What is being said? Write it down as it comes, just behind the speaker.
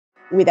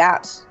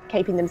without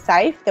keeping them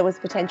safe, there was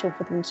potential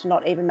for them to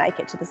not even make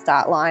it to the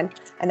start line.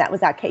 And that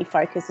was our key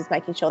focus, was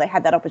making sure they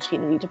had that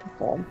opportunity to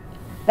perform.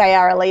 They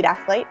are elite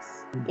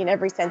athletes in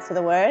every sense of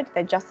the word.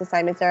 They're just the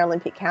same as their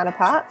Olympic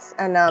counterparts.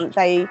 And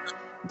they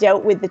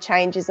dealt with the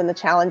changes and the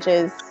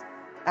challenges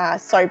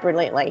so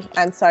brilliantly.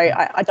 And so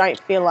I don't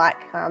feel like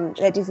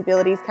their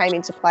disabilities came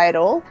into play at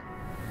all.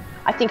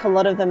 I think a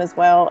lot of them as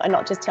well are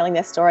not just telling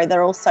their story,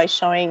 they're also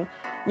showing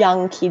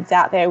young kids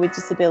out there with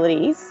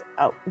disabilities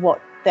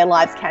what their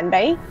lives can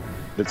be.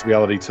 It's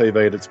reality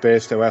TV at its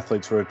best. Our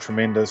athletes were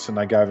tremendous and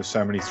they gave us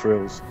so many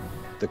thrills.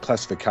 The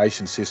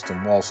classification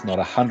system, whilst not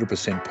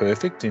 100%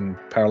 perfect in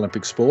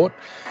Paralympic sport,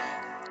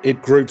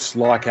 it groups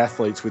like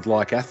athletes with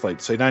like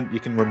athletes. So you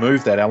can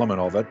remove that element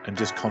of it and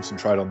just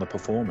concentrate on the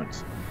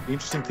performance. The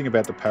interesting thing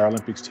about the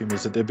Paralympics, Tim,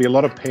 is that there'd be a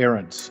lot of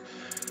parents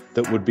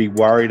that would be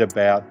worried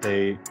about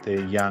their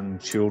young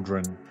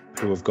children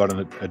who have got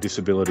a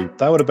disability.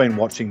 They would have been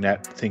watching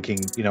that thinking,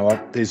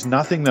 there's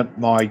nothing that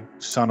my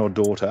son or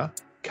daughter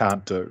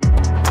can't do.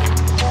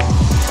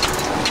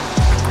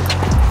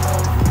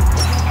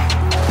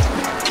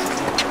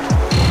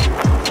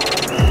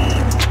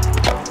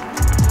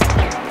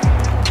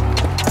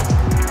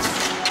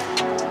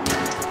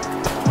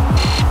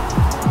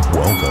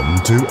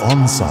 Welcome to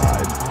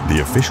Onside, the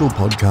official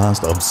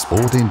podcast of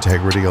Sport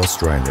Integrity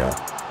Australia.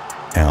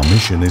 Our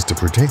mission is to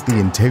protect the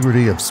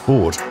integrity of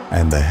sport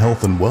and the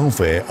health and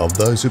welfare of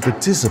those who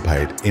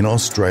participate in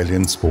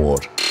Australian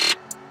sport.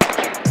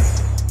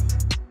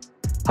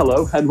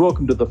 Hello and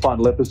welcome to the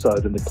final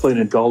episode in the Clean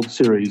and Gold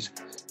series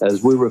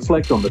as we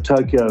reflect on the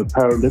Tokyo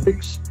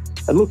Paralympics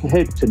and look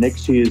ahead to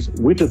next year's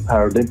Winter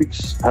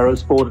Paralympics,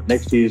 Parasport at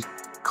next year's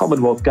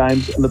Commonwealth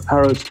Games and the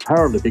Paris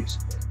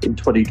Paralympics in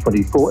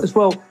 2024. As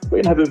well,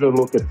 we're going to have a bit of a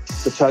look at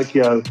the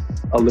Tokyo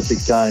Olympic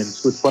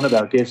Games with one of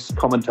our guests,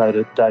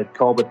 commentator David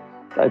Culbert.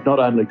 They've not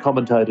only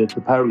commentated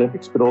the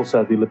Paralympics but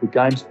also the Olympic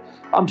Games.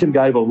 I'm Tim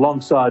Gavel.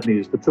 Alongside me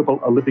is the triple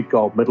Olympic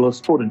gold medalist,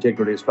 Sport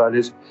Integrity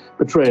Australia's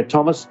Petria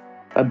Thomas.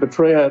 And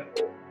Petria,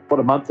 what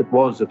a month it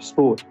was of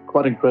sport.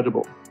 Quite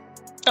incredible.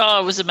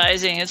 Oh, it was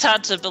amazing. It's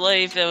hard to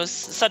believe there was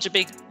such a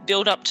big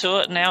build-up to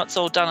it. Now it's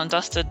all done and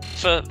dusted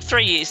for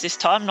 3 years this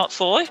time, not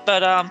 4.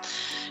 But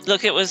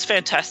look, it was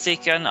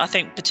fantastic. And I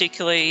think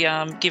particularly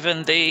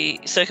given the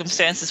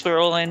circumstances we're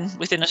all in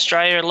within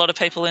Australia, a lot of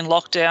people in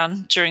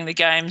lockdown during the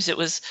Games, it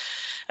was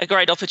a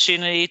great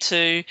opportunity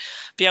to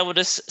be able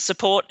to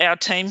support our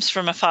teams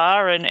from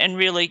afar and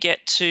really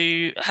get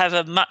to have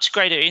a much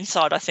greater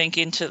insight, I think,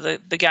 into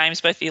the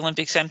Games, both the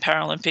Olympics and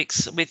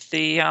Paralympics, with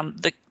the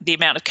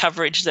amount of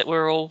coverage that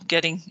we're all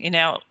getting in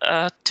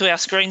to our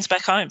screens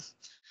back home.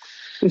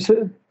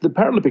 So the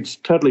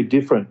Paralympics totally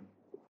different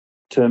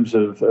in terms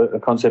of a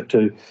concept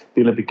to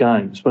the Olympic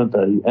Games, weren't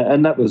they?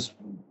 And that was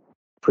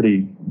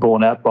pretty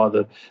borne out by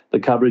the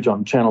coverage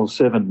on Channel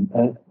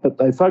 7. But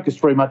they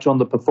focused very much on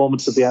the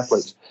performance of the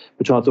athletes,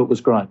 which I thought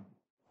was great.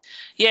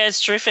 Yeah,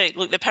 it's terrific.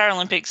 Look, the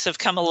Paralympics have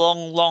come a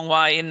long, long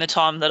way in the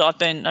time that I've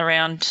been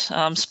around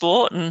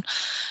sport, and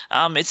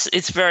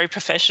it's very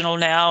professional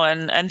now,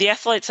 and the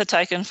athletes are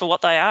taken for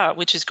what they are,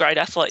 which is great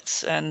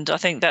athletes. And I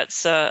think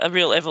that's a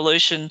real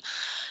evolution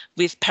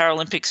with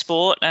Paralympic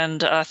sport,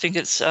 and I think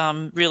it's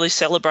really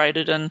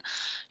celebrated. And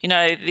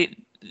that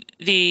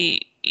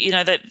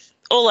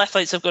all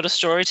athletes have got a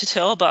story to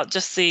tell, but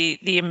just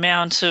the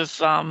amount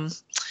of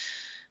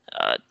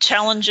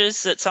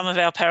challenges that some of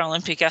our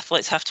Paralympic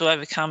athletes have to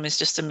overcome is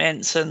just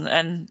immense,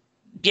 and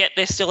yet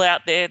they're still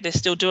out there, they're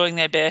still doing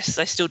their best,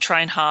 they still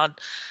train hard,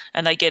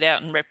 and they get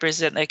out and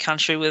represent their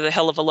country with a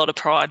hell of a lot of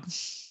pride.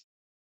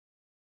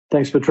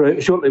 Thanks,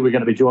 Petria. Shortly we're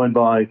going to be joined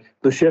by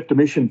the chef de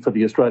mission for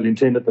the Australian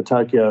team at the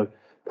Tokyo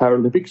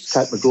Paralympics,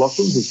 Kate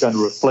McLoughlin, who's going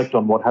to reflect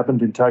on what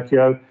happened in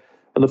Tokyo,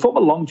 and the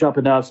former long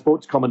jumper, now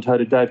sports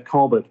commentator David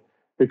Culbert,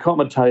 who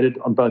commentated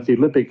on both the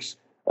Olympics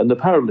and the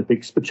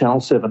Paralympics for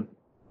Channel 7.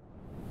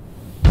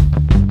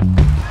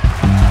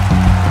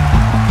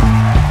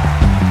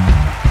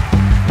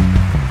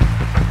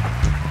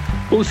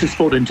 Well, this is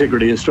Sport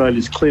Integrity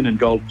Australia's Clean and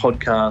Gold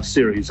podcast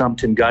series. I'm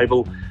Tim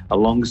Gavel,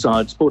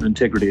 alongside Sport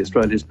Integrity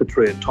Australia's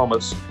Petria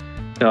Thomas.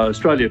 Now,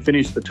 Australia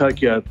finished the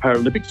Tokyo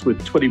Paralympics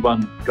with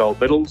 21 gold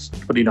medals,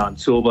 29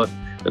 silver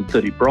and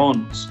 30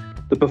 bronze.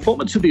 The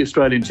performance of the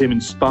Australian team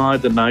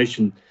inspired the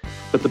nation,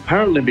 but the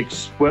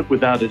Paralympics weren't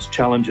without its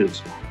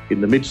challenges.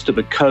 In the midst of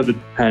a COVID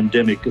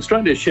pandemic,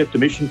 Australia's chef de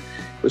mission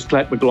was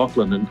Kate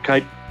McLoughlin, and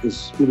Kate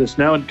is with us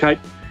now. And Kate,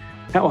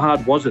 how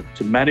hard was it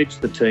to manage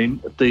the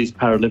team at these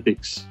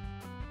Paralympics?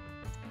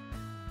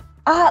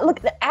 Look,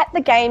 at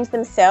the Games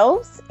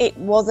themselves, it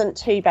wasn't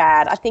too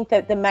bad. I think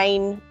that the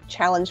main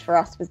challenge for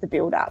us was the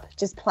build-up,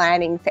 just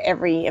planning for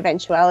every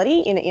eventuality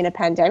in a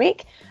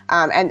pandemic,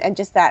 and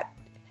just that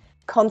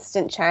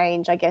constant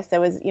change. I guess there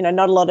was,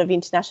 not a lot of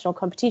international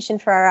competition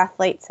for our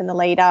athletes in the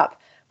lead-up.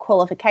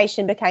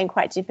 Qualification became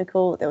quite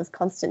difficult. There was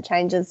constant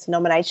changes to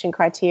nomination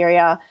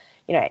criteria.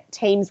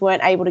 Teams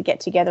weren't able to get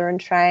together and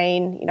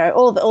train.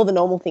 All the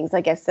normal things,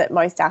 I guess, that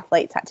most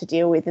athletes had to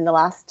deal with in the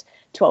last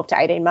 12 to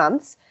 18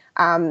 months.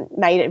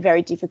 Made it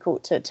very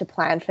difficult to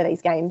plan for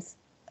these Games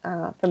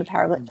from a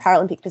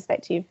Paralympic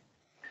perspective.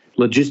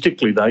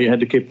 Logistically, though, you had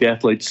to keep the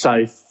athletes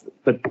safe,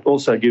 but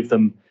also give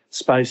them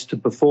space to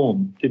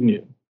perform, didn't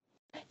you?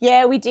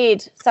 Yeah, we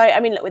did. So, I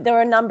mean, there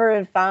were a number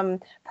of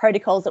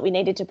protocols that we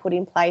needed to put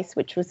in place,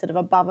 which was sort of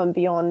above and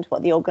beyond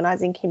what the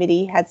organising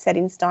committee had set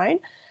in stone.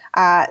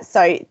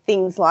 So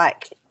things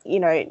like,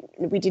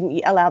 we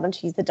didn't allow them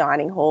to use the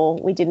dining hall.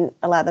 We didn't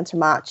allow them to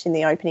march in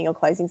the opening or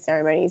closing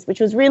ceremonies, which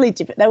was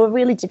they were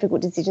really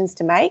difficult decisions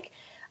to make.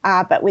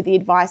 But with the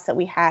advice that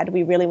we had,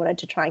 we really wanted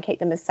to try and keep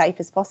them as safe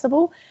as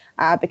possible,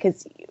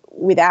 because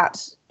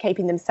without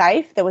keeping them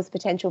safe, there was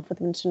potential for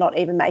them to not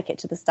even make it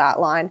to the start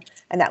line.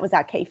 And that was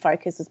our key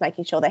focus, was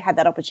making sure they had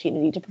that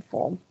opportunity to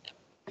perform.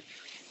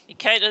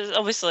 Kate,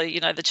 obviously,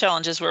 the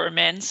challenges were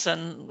immense,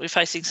 and we're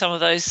facing some of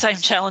those same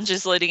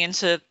challenges leading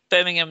into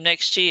Birmingham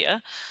next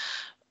year.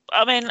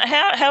 I mean,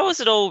 how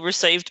was it all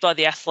received by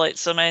the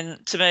athletes? I mean,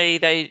 to me,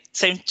 they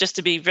seemed just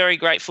to be very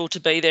grateful to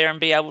be there and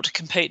be able to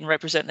compete and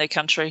represent their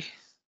country.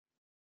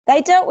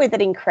 They dealt with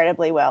it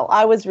incredibly well.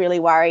 I was really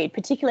worried,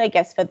 particularly, I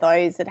guess, for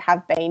those that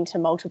have been to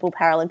multiple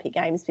Paralympic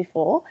Games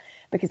before,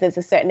 because there's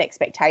a certain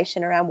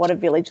expectation around what a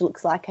village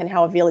looks like and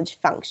how a village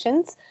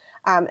functions.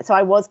 So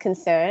I was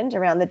concerned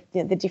around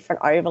the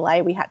different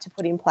overlay we had to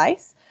put in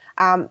place.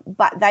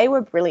 But they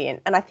were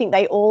brilliant. And I think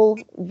they all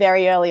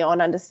very early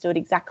on understood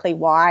exactly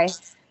why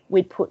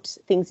we'd put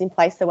things in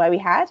place the way we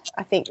had.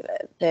 I think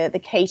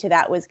the key to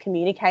that was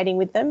communicating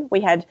with them.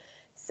 We had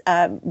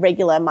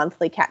regular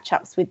monthly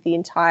catch-ups with the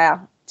entire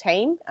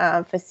team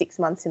for 6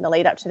 months in the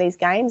lead up to these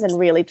games, and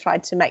really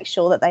tried to make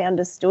sure that they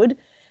understood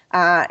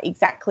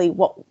exactly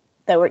what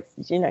they were,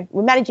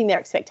 we're managing their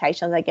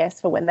expectations, I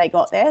guess, for when they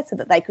got there, so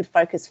that they could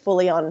focus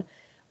fully on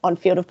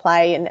field of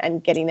play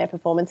and getting their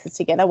performances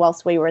together,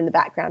 whilst we were in the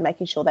background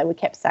making sure they were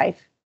kept safe.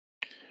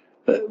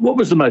 What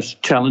was the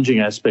most challenging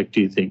aspect,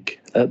 do you think?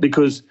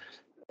 Because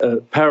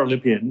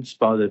Paralympians,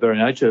 by their very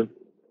nature,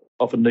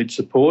 often need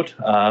support,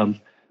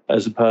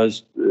 as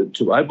opposed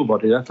to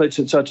able-bodied athletes.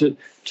 And so it's a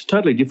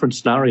totally different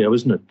scenario,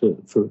 isn't it,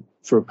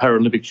 for a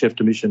Paralympic chef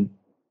de mission?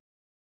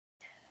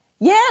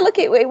 Yeah, look,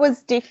 it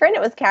was different.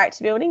 It was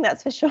character building,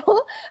 that's for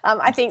sure.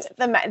 I think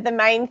the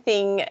main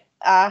thing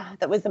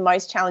that was the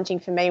most challenging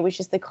for me was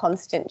just the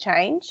constant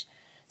change.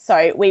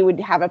 So we would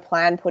have a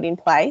plan put in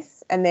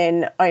place, and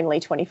then only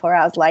 24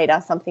 hours later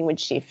something would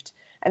shift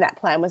and that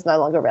plan was no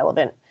longer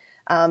relevant.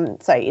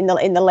 So in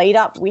the lead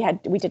up, we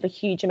did a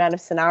huge amount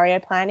of scenario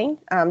planning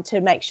to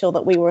make sure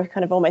that we were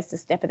kind of almost a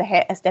step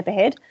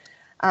ahead.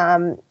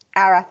 Our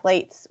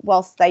athletes,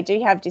 whilst they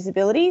do have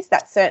disabilities,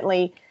 that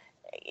certainly,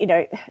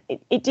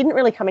 it didn't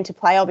really come into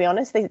play, I'll be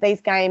honest.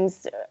 These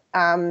games,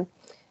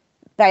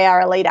 they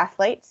are elite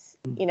athletes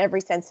in every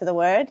sense of the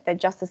word. They're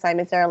just the same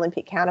as their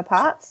Olympic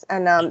counterparts,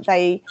 and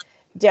they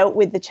dealt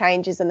with the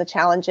changes and the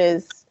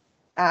challenges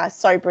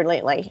so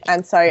brilliantly.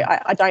 And so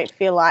I don't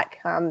feel like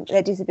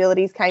their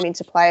disabilities came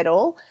into play at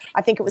all.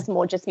 I think it was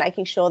more just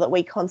making sure that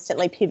we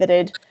constantly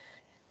pivoted,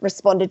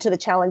 responded to the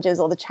challenges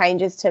or the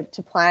changes to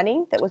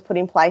planning that was put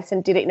in place,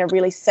 and did it in a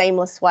really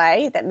seamless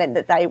way that meant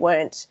that they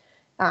weren't,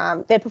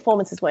 their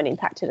performances weren't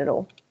impacted at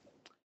all.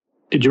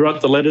 Did you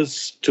write the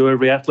letters to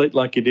every athlete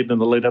like you did in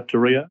the lead up to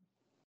Rio?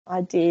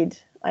 I did.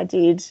 I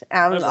did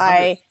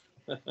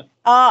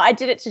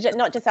it to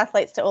not just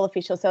athletes, to all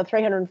officials. So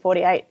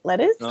 348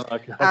 letters. Oh,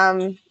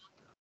 okay.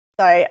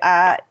 So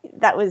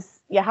that was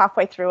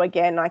halfway through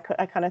again. I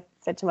kind of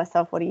said to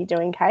myself, "What are you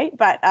doing, Kate?"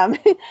 But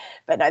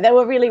no, they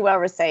were really well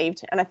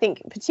received, and I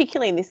think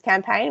particularly in this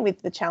campaign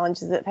with the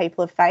challenges that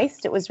people have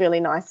faced, it was really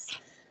nice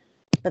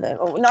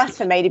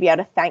for me to be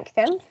able to thank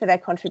them for their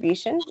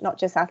contribution, not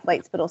just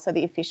athletes but also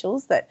the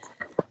officials that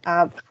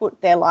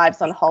put their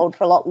lives on hold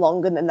for a lot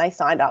longer than they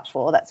signed up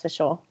for. That's for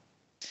sure.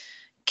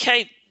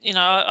 Kate,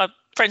 I'm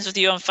friends with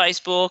you on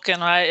Facebook,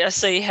 and I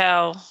see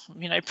how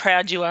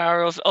proud you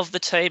are of the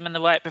team and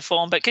the way it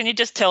performed. But can you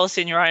just tell us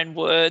in your own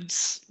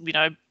words,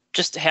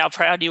 just how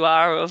proud you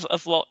are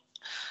of what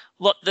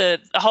the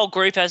whole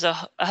group as a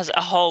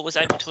whole was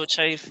able to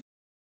achieve?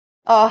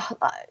 Oh,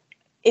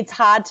 it's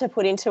hard to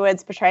put into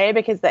words, Petria,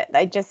 because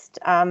they just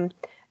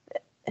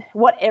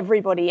what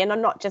everybody,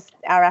 and not just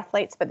our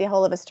athletes, but the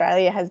whole of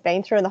Australia has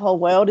been through and the whole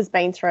world has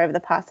been through over the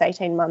past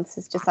 18 months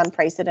is just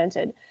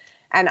unprecedented.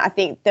 And I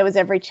think there was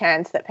every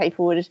chance that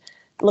people would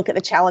look at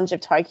the challenge of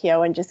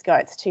Tokyo and just go,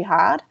 it's too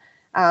hard.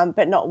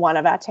 But not one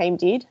of our team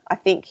did. I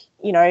think,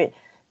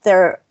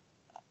 there are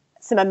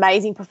some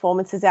amazing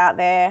performances out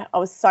there. I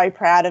was so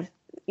proud of,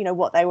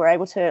 what they were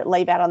able to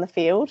leave out on the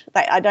field.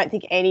 I don't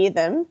think any of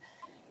them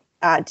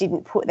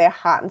didn't put their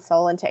heart and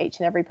soul into each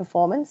and every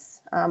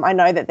performance. I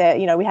know that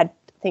we had,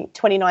 I think,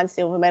 29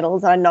 silver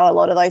medals. And I know a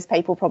lot of those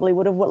people probably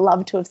would have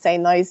loved to have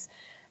seen those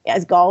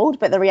as gold.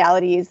 But the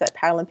reality is that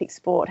Paralympic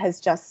sport has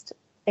just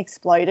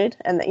exploded,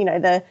 and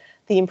the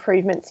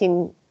improvements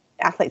in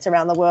athletes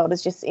around the world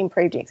has just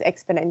improved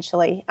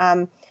exponentially.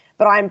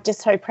 But I'm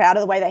just so proud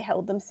of the way they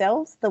held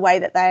themselves, the way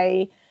that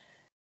they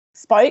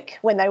spoke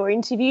when they were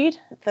interviewed,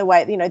 the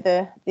way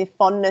the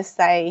fondness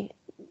they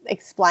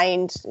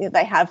explained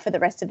they have for the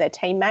rest of their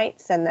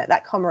teammates, and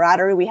that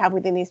camaraderie we have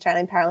within the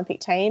Australian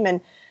Paralympic team.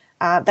 And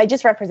they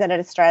just represented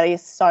Australia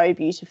so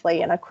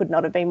beautifully, and I could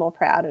not have been more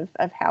proud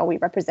of how we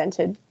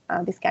represented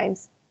this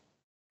Games.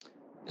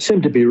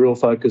 Seemed to be a real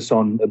focus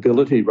on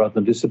ability rather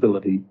than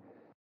disability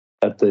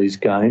at these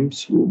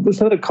Games. Was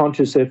that a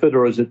conscious effort,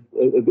 or is it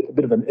a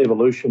bit of an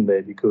evolution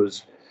there?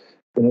 Because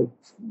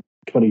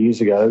 20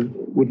 years ago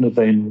wouldn't have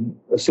been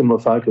a similar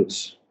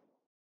focus.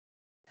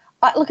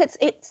 Look, it's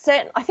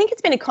certain. I think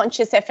it's been a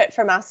conscious effort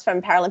from us,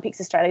 from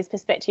Paralympics Australia's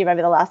perspective,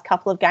 over the last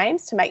couple of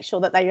Games to make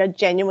sure that they are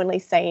genuinely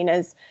seen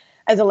as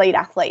elite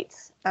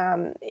athletes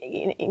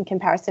in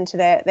comparison to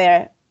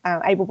their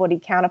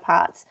able-bodied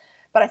counterparts.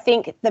 But I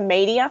think the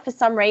media, for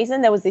some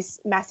reason, there was this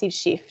massive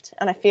shift,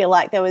 and I feel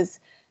like there was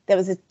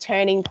a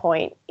turning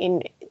point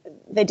in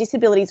their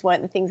disabilities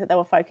weren't the things that they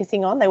were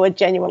focusing on. They were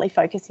genuinely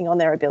focusing on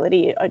their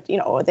ability,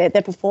 or their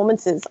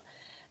performances,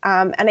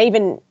 and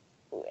even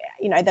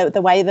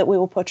the way that we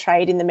were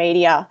portrayed in the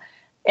media.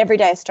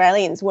 Everyday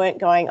Australians weren't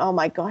going, oh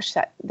my gosh,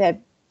 that they're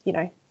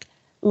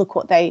look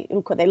what they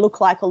look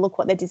like, or look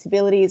what their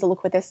disability is, or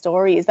look what their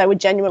story is. They were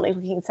genuinely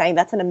looking and saying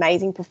that's an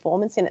amazing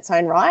performance in its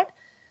own right.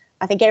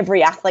 I think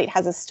every athlete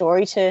has a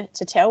story to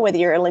tell, whether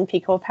you're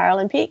Olympic or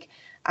Paralympic.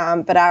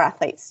 But our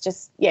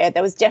athletes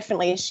there was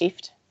definitely a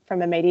shift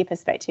from a media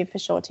perspective for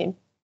sure, Tim.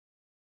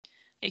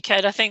 Yeah,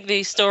 Kate, I think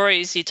the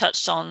stories you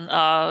touched on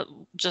are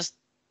just,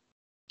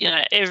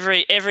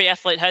 every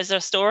athlete has their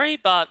story,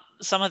 but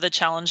some of the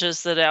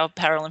challenges that our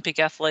Paralympic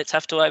athletes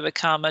have to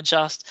overcome are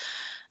just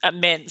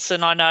immense.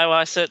 And I know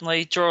I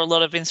certainly draw a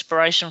lot of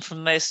inspiration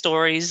from their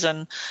stories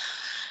and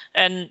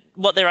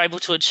what they're able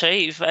to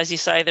achieve. As you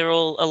say, they're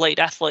all elite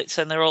athletes,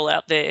 and they're all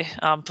out there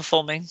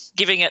performing,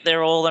 giving it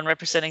their all and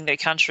representing their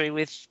country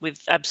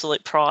with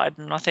absolute pride.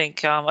 And I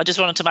think I just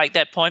wanted to make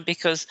that point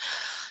because,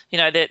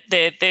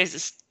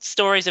 there's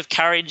stories of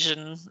courage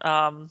and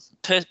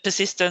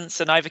persistence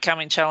and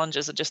overcoming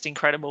challenges are just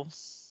incredible.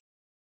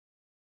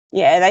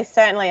 Yeah, they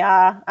certainly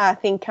are. I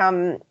think,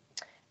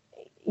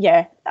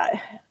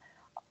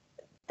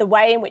 the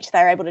way in which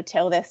they're able to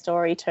tell their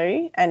story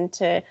too, and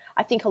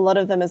I think a lot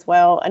of them as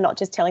well are not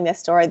just telling their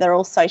story, they're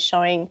also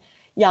showing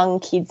young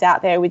kids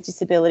out there with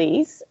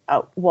disabilities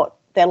what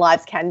their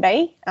lives can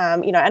be.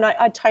 And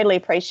I totally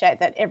appreciate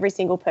that every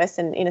single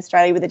person in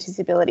Australia with a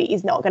disability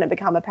is not going to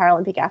become a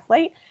Paralympic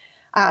athlete.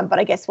 But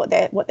I guess what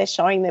they're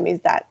showing them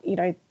is that,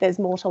 there's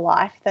more to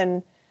life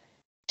than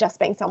just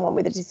being someone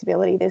with a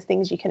disability. There's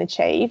things you can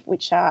achieve,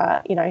 which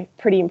are,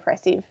 pretty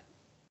impressive.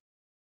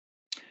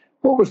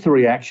 What was the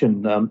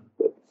reaction?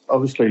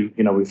 Obviously,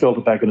 we felt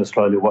it back in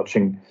Australia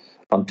watching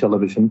on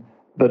television,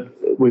 but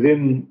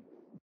within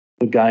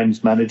the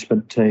Games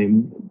management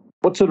team,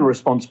 what sort of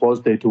response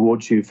was there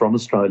towards you from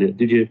Australia?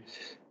 Did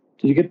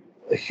you get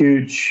a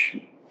huge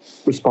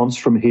response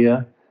from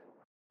here?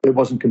 It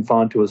wasn't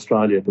confined to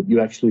Australia, but you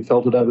actually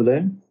felt it over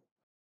there?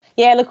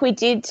 Yeah, look, we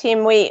did,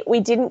 Tim. We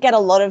didn't get a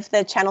lot of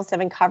the Channel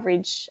 7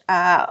 coverage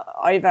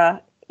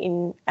over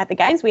at the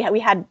Games.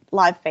 We had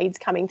live feeds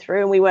coming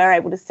through, and we were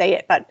able to see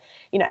it. But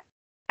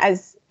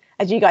as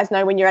you guys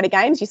know, when you're at a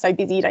Games, you're so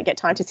busy you don't get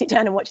time to sit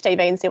down and watch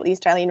TV and see what the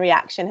Australian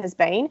reaction has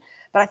been.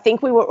 But I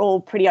think we were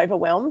all pretty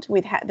overwhelmed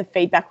with the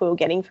feedback we were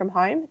getting from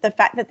home. The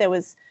fact that there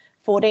was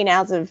 14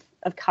 hours of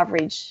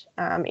coverage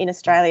in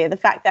Australia, the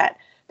fact that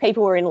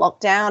people were in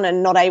lockdown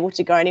and not able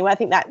to go anywhere, I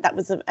think that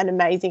was an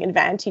amazing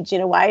advantage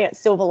in a way. It's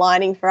silver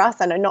lining for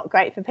us. I know not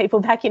great for people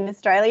back in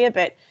Australia,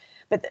 but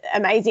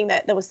amazing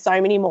that there was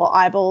so many more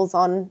eyeballs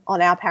on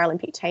our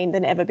Paralympic team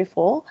than ever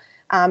before.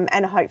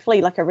 And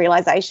hopefully like a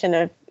realisation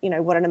of,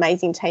 what an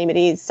amazing team it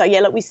is. So, yeah,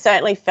 look, we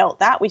certainly felt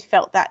that. We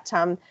felt that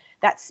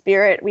that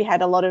spirit. We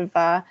had a lot of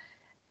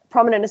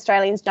prominent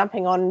Australians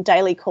jumping on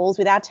daily calls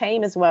with our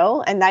team as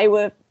well, and they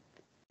were,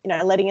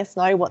 letting us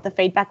know what the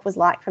feedback was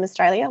like from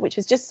Australia, which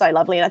was just so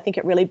lovely. And I think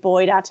it really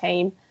buoyed our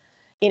team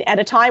at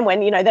a time when,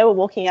 they were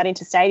walking out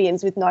into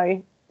stadiums with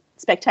no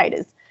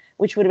spectators,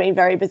 which would have been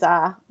very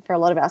bizarre for a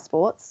lot of our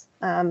sports,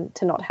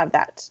 to not have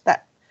that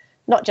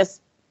not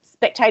just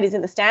spectators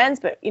in the stands,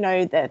 but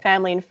their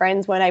family and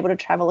friends weren't able to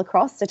travel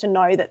across. So to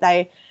know that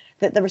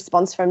the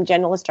response from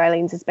general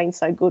Australians has been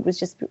so good was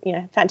just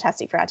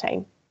fantastic for our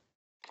team.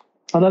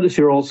 I notice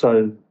you're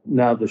also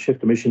now the chef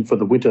de mission for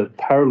the Winter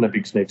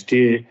Paralympics next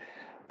year.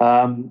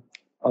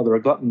 Either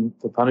a glutton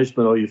for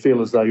punishment, or you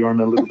feel as though you're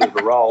on a little bit of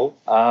a roll.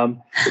 But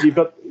you've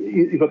got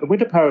the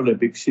Winter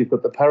Paralympics, you've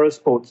got the Paris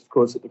Sports, of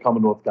course, at the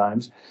Commonwealth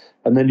Games,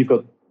 and then you've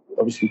got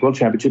obviously World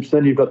Championships.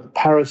 Then you've got the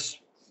Paris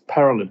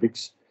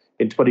Paralympics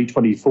in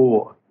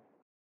 2024.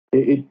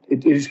 It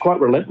is quite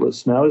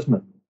relentless now, isn't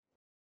it?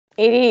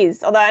 It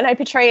is, although I know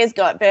Petria's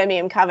got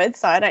Birmingham covered,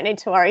 so I don't need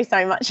to worry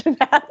so much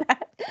about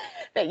that.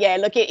 But yeah,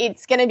 look,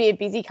 it's going to be a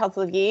busy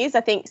couple of years.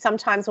 I think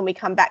sometimes when we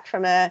come back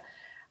from a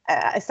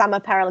summer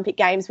Paralympic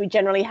Games, we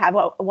generally have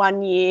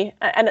 1 year,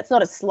 and it's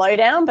not a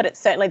slowdown, but it's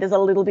certainly there's a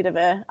little bit of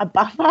a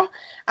buffer.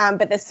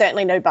 But there's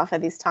certainly no buffer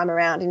this time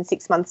around. In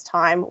 6 months'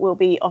 time, we'll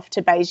be off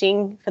to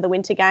Beijing for the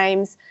Winter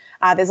Games.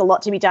 There's a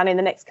lot to be done in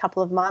the next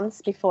couple of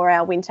months before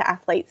our winter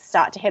athletes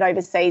start to head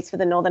overseas for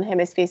the Northern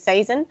Hemisphere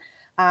season.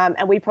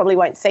 and we probably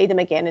won't see them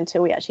again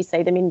until we actually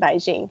see them in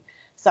Beijing.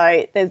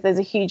 So there's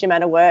a huge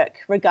amount of work,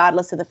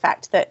 regardless of the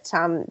fact that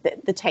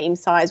the team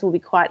size will be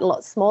quite a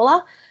lot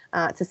smaller.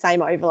 It's the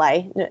same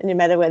overlay, no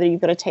matter whether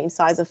you've got a team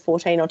size of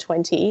 14 or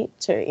 20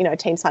 to, a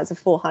team size of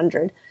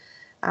 400.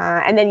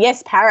 And then,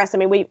 yes, Paris. I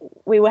mean,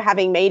 we were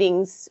having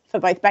meetings for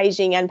both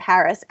Beijing and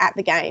Paris at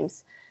the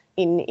Games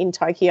in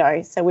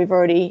Tokyo. So we've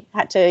already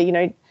had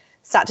to,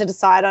 start to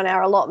decide on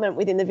our allotment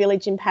within the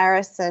village in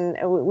Paris, and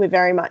we're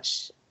very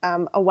much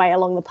a way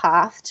along the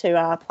path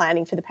to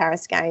planning for the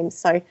Paris Games.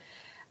 So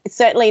it's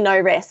certainly no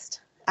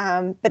rest,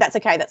 but that's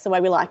okay. That's the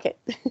way we like it.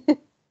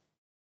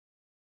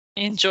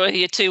 Enjoy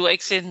your 2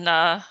 weeks in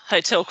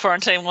hotel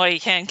quarantine while you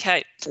can,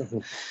 Kate.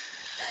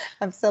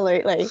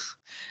 Absolutely.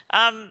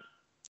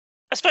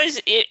 I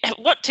suppose,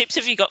 what tips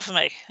have you got for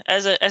me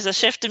as a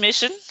chef de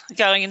mission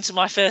going into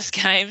my first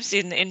games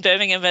in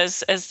Birmingham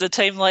as the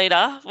team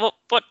leader?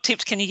 What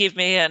tips can you give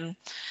me, and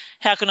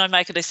how can I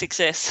make it a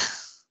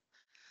success?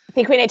 I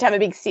think we need to have a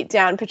big sit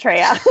down,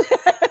 Petria.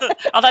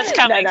 Oh, that's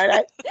coming.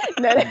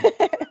 No.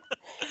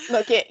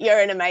 Look, you're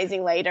an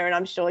amazing leader, and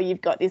I'm sure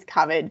you've got this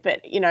covered.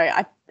 But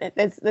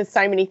there's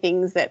so many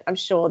things that I'm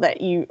sure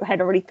that you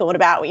had already thought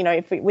about.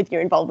 With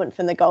your involvement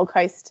from the Gold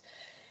Coast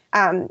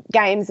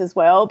Games as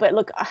well. But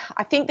look,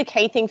 I think the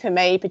key thing for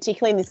me,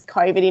 particularly in this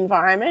COVID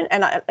environment,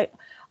 and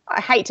I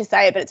hate to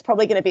say it, but it's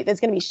probably there's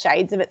going to be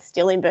shades of it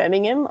still in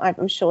Birmingham.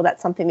 I'm sure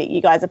that's something that you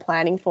guys are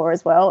planning for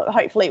as well.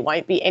 Hopefully it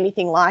won't be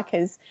anything like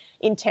as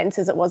intense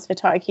as it was for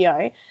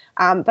Tokyo.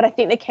 But I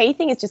think the key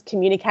thing is just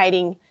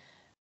communicating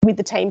with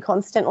the team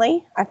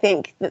constantly. I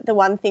think that the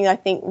one thing I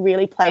think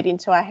really played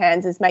into our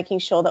hands is making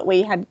sure that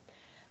we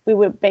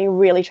were being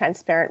really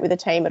transparent with the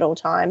team at all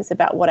times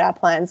about what our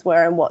plans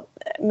were and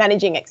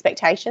managing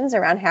expectations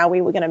around how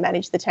we were going to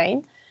manage the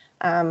team.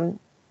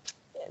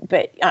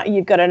 But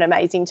you've got an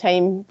amazing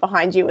team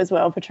behind you as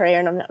well, Petria,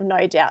 and I've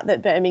no doubt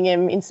that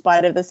Birmingham, in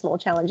spite of the small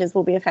challenges,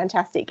 will be a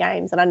fantastic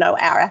Games. And I know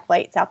our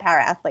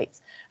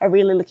para-athletes, are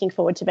really looking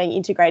forward to being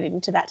integrated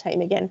into that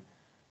team again.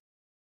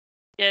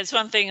 Yeah, it's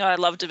one thing I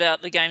loved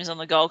about the Games on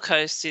the Gold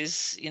Coast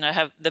is,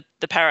 have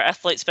the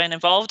para-athletes been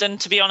involved.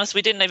 And to be honest,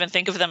 we didn't even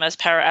think of them as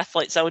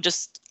para-athletes. They were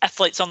just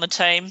athletes on the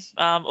team,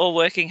 all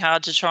working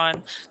hard to try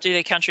and do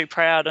their country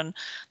proud. And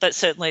that's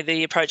certainly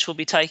the approach we'll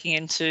be taking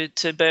into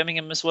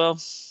Birmingham as well.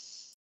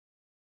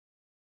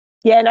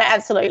 Yeah, no,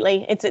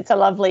 absolutely. It's a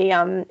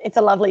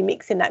lovely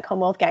mix in that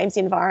Commonwealth Games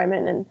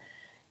environment,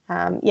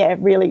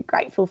 and really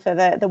grateful for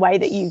the way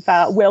that you've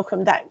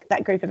welcomed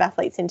that group of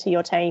athletes into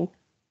your team.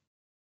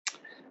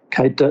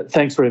 Kate,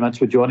 thanks very much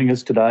for joining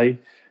us today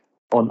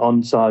on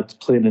Onside's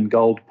Clean and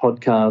Gold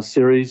podcast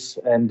series,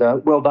 and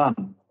well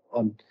done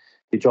on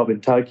your job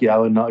in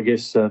Tokyo. And I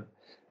guess you've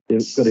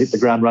got to hit the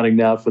ground running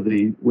now for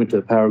the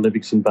Winter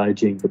Paralympics in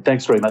Beijing. But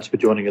thanks very much for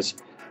joining us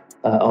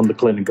on the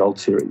Clean and Gold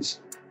series.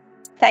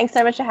 Thanks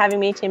so much for having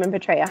me, Tim and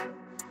Petria.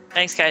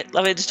 Thanks, Kate.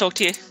 Lovely to talk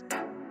to you.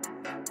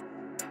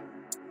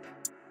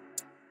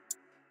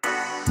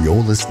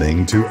 You're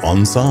listening to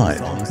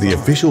Onside, the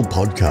official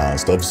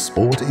podcast of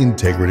Sport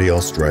Integrity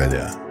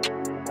Australia.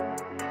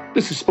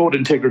 This is Sport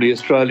Integrity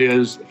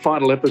Australia's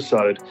final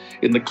episode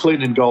in the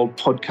Clean and Gold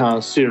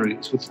podcast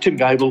series with Tim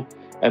Gavel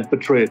and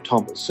Petria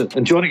Thomas.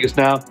 And joining us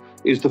now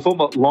is the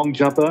former long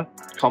jumper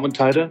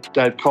commentator,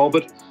 David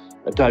Culbert.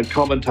 Dave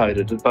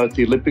commentated at both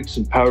the Olympics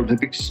and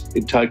Paralympics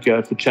in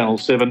Tokyo for Channel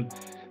 7.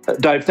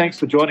 Dave, thanks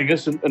for joining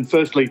us. And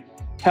firstly,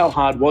 how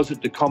hard was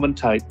it to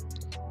commentate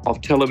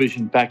off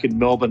television back in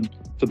Melbourne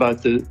for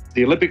both the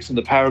Olympics and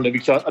the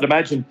Paralympics? I'd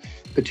imagine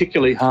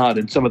particularly hard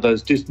in some of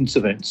those distance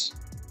events.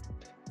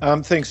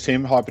 Thanks,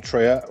 Tim. Hi,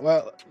 Petria.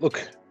 Well,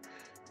 look,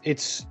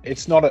 it's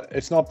not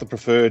the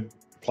preferred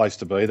place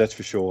to be, that's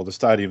for sure. The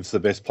stadium's the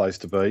best place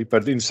to be.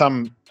 But in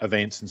some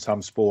events, in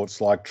some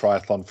sports like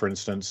triathlon, for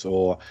instance,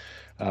 or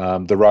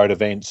the road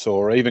events,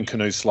 or even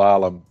canoe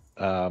slalom,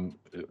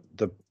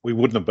 we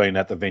wouldn't have been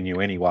at the venue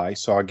anyway.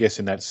 So I guess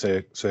in that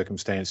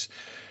circumstance,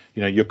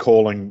 you're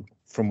calling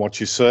from what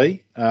you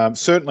see.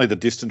 Certainly the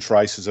distance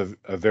races are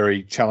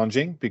very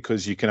challenging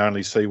because you can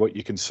only see what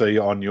you can see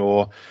on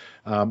your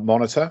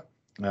monitor.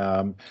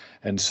 And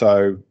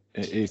so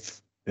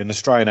if an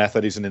Australian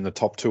athlete isn't in the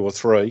top 2 or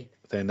 3,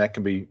 then that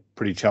can be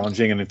pretty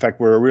challenging. And in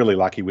fact, we were really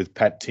lucky with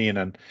Pat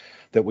Tiernan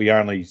that we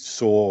only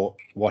saw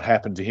what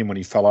happened to him when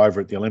he fell over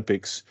at the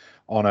Olympics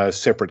on a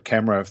separate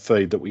camera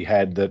feed that we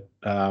had that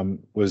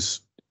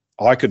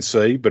I could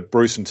see, but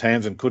Bruce and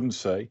Tamsin couldn't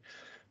see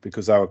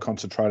because they were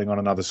concentrating on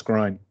another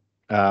screen.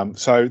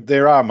 So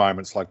there are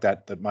moments like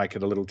that make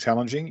it a little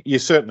challenging. You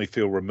certainly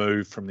feel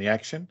removed from the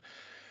action,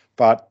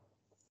 but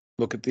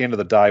look, at the end of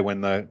the day, when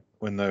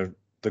the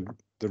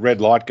red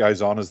light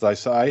goes on, as they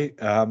say,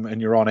 and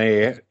you're on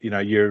air,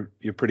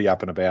 you're pretty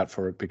up and about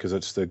for it because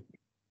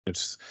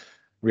it's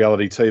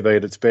reality TV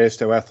at its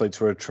best. Our athletes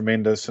were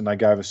tremendous and they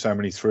gave us so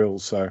many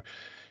thrills. So,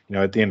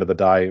 at the end of the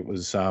day, it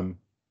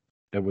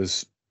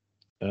was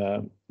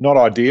not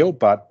ideal,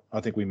 but I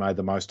think we made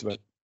the most of it.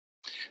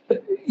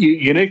 You're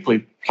uniquely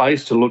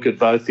placed to look at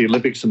both the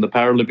Olympics and the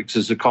Paralympics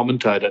as a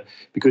commentator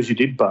because you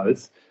did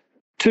both.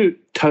 two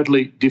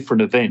totally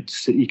different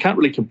events. You can't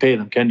really compare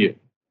them, can you?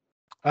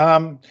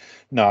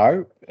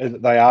 No,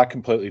 they are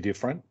completely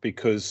different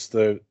because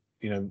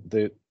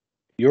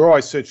you're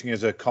always searching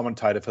as a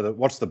commentator for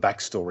what's the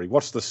backstory,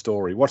 what's the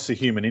story, what's the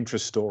human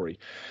interest story,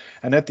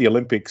 and at the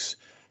Olympics,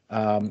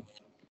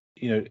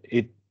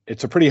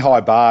 it's a pretty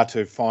high bar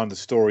to find the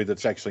story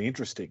that's actually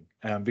interesting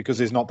because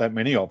there's not that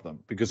many of them.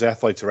 Because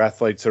athletes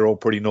are all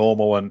pretty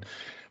normal, and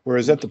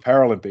whereas at the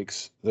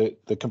Paralympics,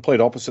 the complete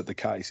opposite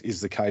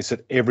is the case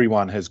that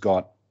everyone has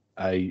got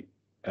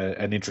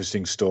an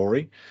interesting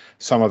story.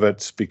 Some of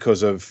it's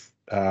because of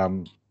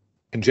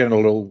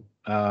congenital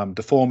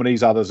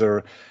deformities. Others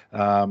are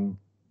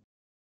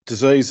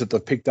disease that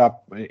they've picked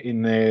up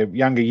in their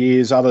younger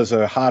years. Others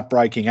are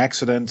heartbreaking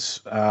accidents.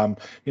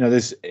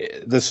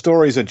 The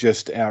stories are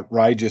just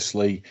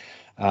outrageously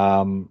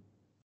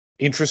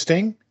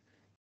interesting,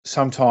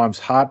 sometimes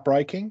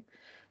heartbreaking,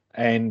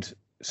 and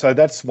so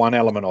that's one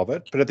element of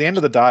it. But at the end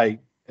of the day,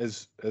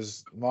 as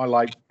my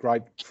late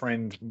great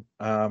friend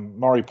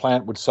Maury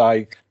Plant would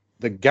say,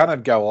 the gun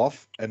would go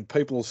off and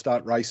people will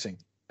start racing.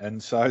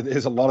 And so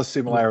there's a lot of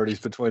similarities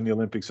between the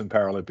Olympics and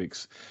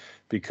Paralympics,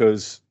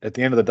 because at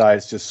the end of the day,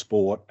 it's just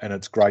sport, and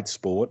it's great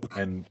sport,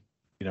 and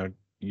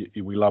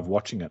we love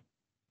watching it.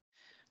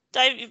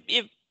 Dave,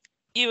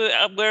 you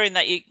were in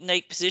that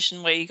unique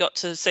position where you got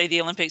to see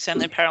the Olympics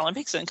and the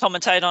Paralympics and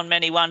commentate on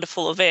many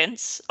wonderful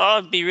events.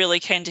 I'd be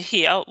really keen to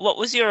hear, what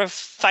was your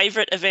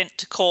favourite event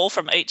to call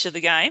from each of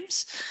the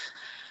games,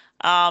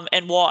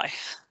 and why?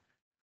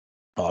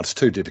 Oh, it's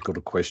too difficult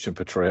a question,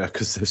 Petria,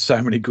 because there's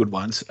so many good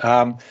ones.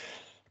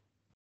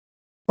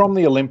 From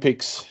the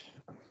Olympics,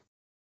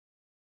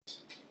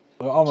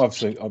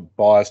 I'm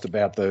biased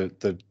about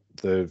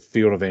the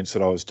field events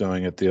that I was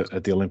doing at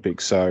the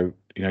Olympics. So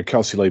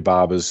Kelsey Lee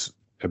Barber's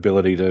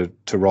ability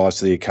to rise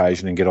to the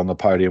occasion and get on the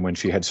podium when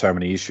she had so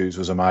many issues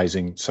was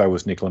amazing. So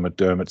was Nicola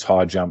McDermott's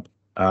high jump.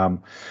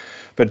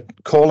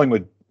 But calling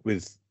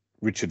with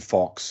Richard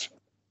Fox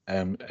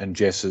and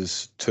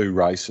Jess's two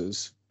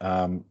races,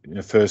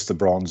 first the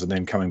bronze and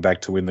then coming back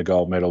to win the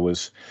gold medal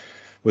was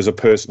a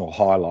personal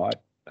highlight.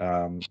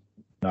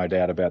 No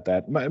doubt about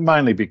that.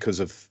 Mainly because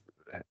of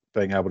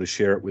being able to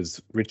share it with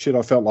Richard.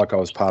 I felt like I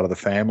was part of the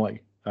family,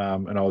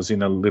 and I was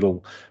in a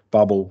little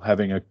bubble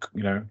having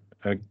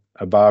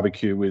a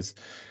barbecue with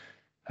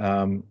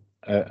an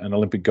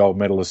Olympic gold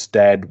medalist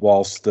dad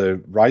whilst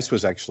the race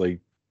was actually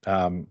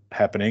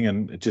happening,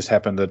 and it just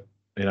happened that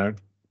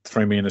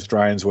 3 million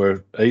Australians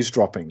were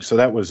eavesdropping, so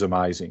that was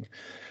amazing.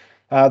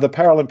 The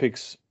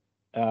Paralympics,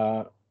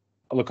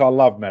 look, I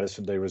love Madi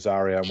de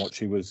Rozario and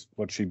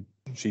what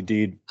she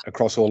did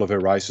across all of her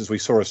races. We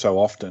saw her so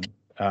often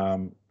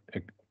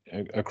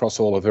across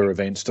all of her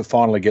events, to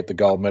finally get the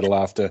gold medal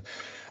after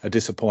a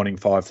disappointing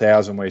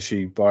 5,000 where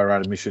she, by her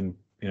own admission,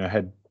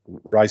 had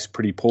raced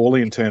pretty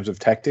poorly in terms of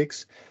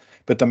tactics.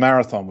 But the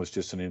marathon was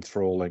just an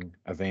enthralling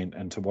event,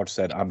 and to watch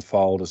that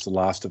unfold as the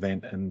last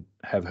event and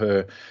have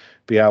her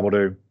be able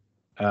to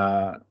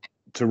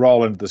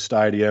roll into the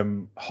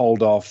stadium,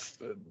 hold off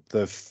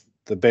the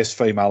best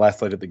female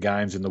athlete at the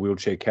Games in the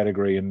wheelchair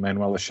category, and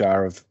Manuela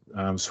Schär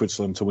of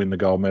Switzerland to win the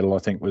gold medal, I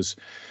think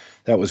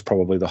that was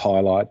probably the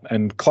highlight,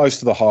 and close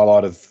to the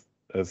highlight of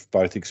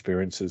both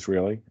experiences,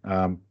 really.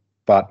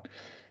 But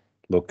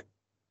look,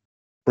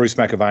 Bruce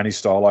McAvaney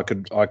style,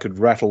 I could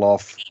rattle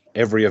off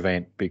every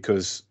event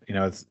because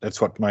that's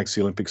what makes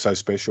the Olympics so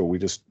special. We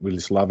just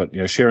love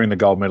it. Sharing the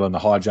gold medal in the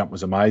high jump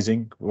was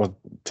amazing. Well,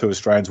 2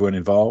 Australians weren't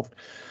involved.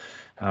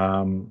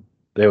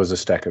 There was a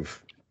stack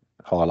of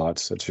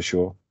highlights, that's for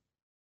sure.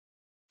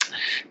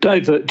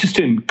 Dave, just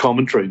in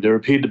commentary, there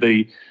appeared to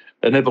be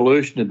an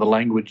evolution in the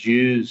language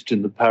used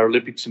in the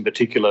Paralympics, in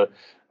particular,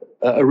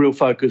 a real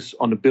focus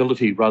on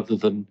ability rather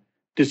than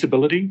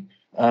disability.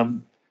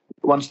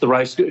 Once the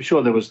race,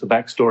 sure, there was the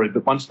backstory,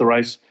 but once the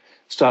race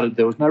started,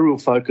 there was no real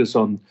focus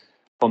on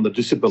the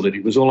disability.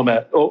 It was all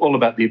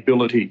about the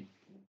ability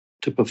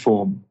to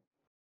perform.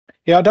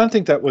 Yeah, I don't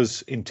think that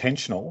was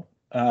intentional.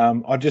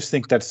 I just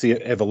think that's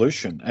the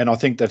evolution, and I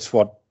think that's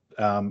what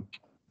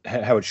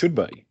how it should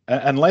be.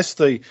 Unless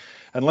the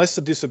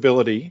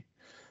disability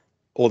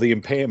or the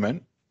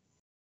impairment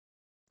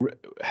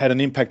had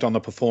an impact on the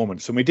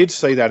performance, and we did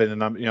see that in a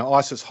number.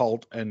 Isis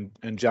Holt and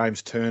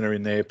James Turner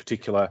in their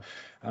particular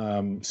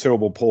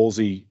cerebral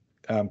palsy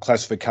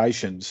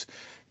classifications,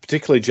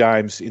 particularly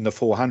James in the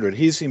 400.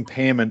 His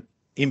impairment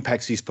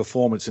impacts his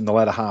performance in the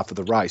latter half of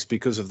the race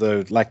because of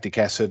the lactic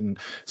acid, and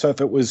so if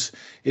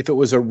it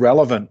was a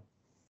relevant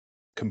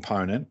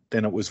component,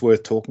 then it was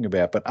worth talking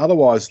about. But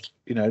otherwise,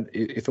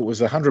 if it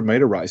was a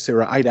 100-metre race, there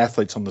were 8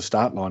 athletes on the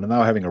start line and they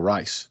were having a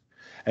race.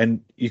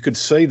 And you could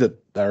see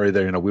that they were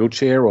either in a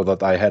wheelchair or that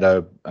they had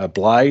a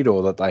blade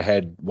or that they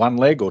had 1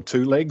 leg or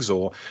 2 legs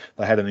or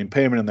they had an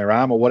impairment in their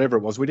arm or whatever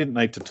it was. We didn't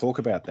need to talk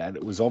about that.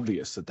 It was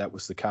obvious that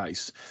was the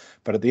case.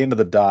 But at the end of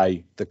the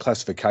day, the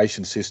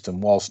classification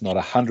system, whilst not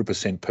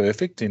 100%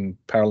 perfect in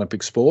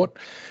Paralympic sport,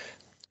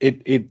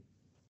 it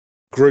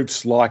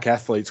groups like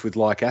athletes with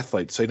like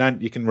athletes. So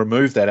you can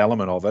remove that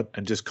element of it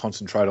and just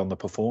concentrate on the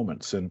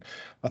performance. And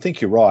I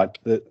think you're right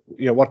that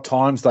what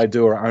times they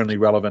do are only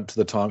relevant to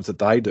the times that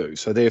they do.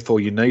 So therefore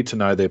you need to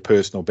know their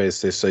personal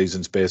best, their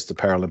season's best, the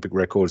Paralympic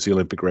records, the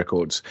Olympic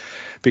records,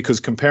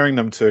 because comparing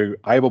them to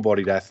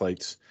able-bodied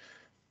athletes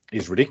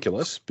is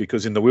ridiculous,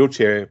 because in the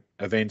wheelchair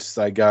events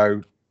they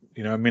go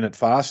a minute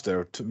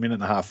faster, a minute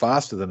and a half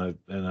faster than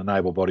an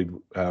able-bodied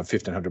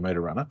 1500 metre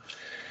runner.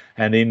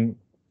 And in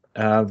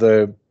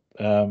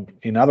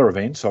in other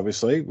events,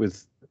 obviously,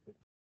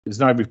 there's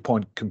no big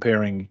point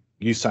comparing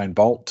Usain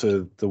Bolt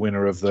to the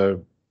winner of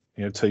the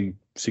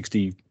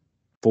T60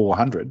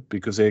 400,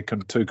 because they're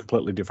two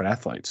completely different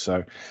athletes.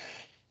 So,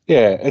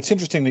 yeah, it's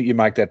interesting that you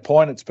make that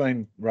point. It's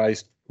been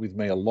raised with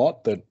me a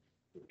lot that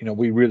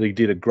we really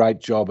did a great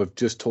job of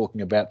just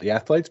talking about the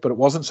athletes, but it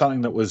wasn't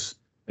something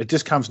it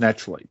just comes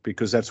naturally,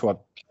 because that's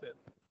what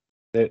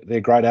they're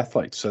great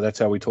athletes. So that's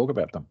how we talk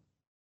about them.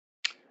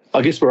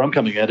 I guess where I'm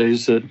coming at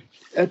is that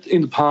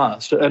in the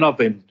past, and I've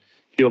been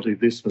guilty of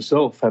this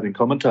myself, having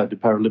commentated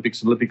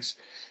Paralympics and Olympics,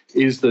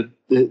 is that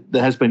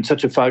there has been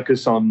such a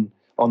focus on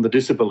the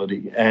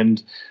disability,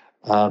 and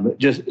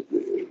just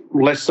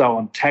less so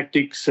on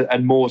tactics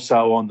and more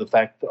so on the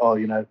fact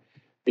that,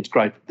 it's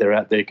great that they're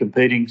out there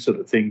competing, sort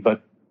of thing,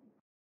 but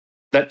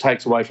that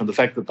takes away from the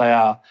fact that they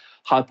are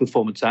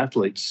high-performance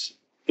athletes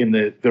in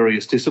their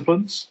various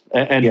disciplines.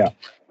 And yeah.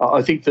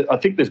 I think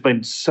there's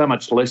been so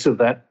much less of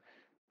that.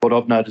 What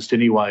I've noticed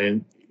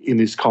anyway in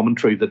this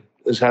commentary that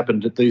has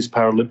happened at these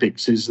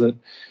Paralympics is that,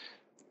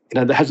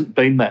 there hasn't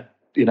been that,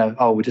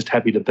 we're just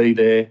happy to be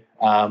there.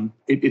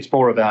 It's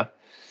more about,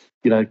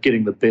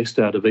 getting the best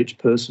out of each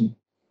person.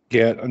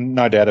 Yeah,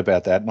 no doubt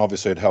about that. And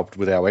obviously it helped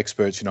with our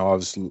experts. I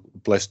was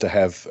blessed to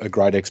have a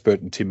great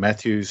expert in Tim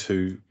Matthews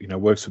who,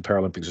 works for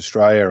Paralympics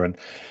Australia and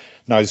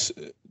knows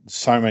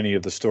so many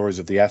of the stories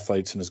of the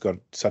athletes and has got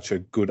such a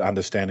good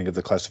understanding of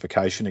the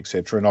classification,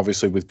 etc. And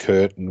obviously with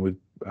Kurt and with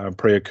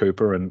Priya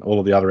Cooper and all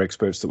of the other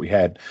experts that we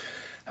had,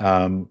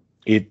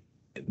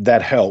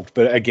 that helped.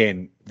 But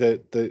again,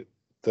 the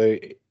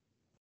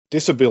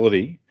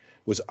disability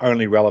was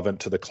only relevant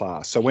to the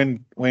class. So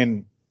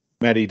when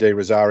Madi de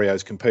Rozario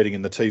is competing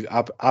in the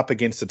up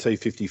against the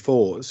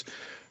T54s,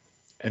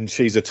 and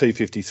she's a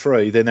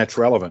T53, then that's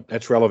relevant.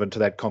 That's relevant to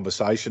that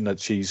conversation that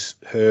she's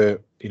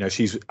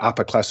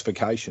upper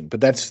classification.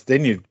 But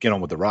then you get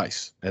on with the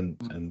race,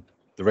 and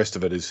the rest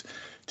of it is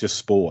just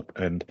sport.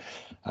 And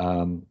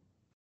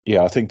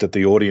I think that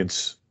the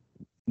audience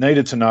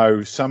needed to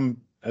know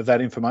some of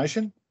that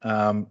information,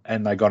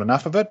 and they got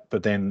enough of it.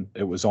 But then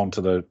it was on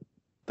to the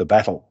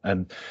battle.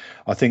 And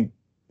I think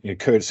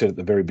Kurt said at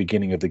the very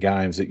beginning of the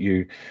games that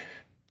you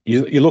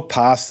look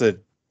past the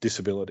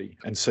disability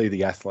and see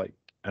the athlete.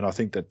 And I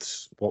think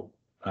that's what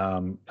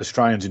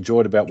Australians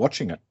enjoyed about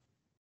watching it.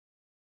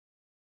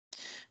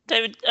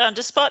 David,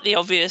 despite the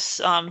obvious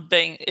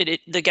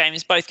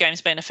both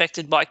games being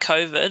affected by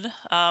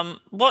COVID,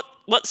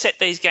 what set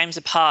these games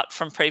apart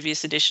from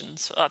previous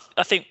editions?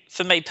 I think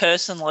for me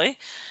personally,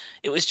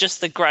 it was just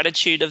the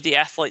gratitude of the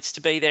athletes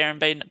to be there and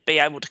be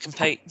able to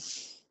compete.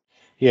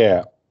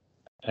 Yeah,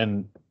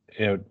 and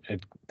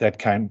that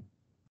came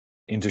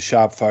into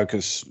sharp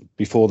focus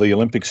before the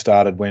Olympics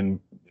started,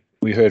 when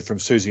we heard from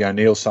Susie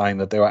O'Neill saying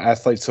that there were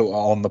athletes who were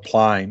on the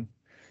plane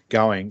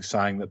going,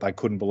 saying that they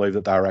couldn't believe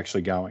that they were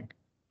actually going,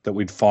 that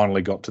we'd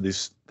finally got to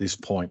this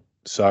point.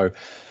 So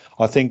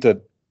I think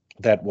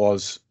that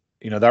was,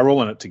 they were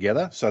all in it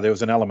together. So there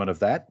was an element of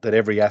that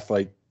every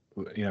athlete,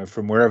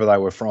 from wherever they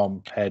were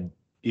from, had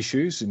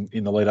issues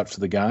in the lead up to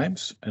the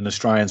games, and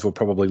Australians were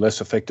probably less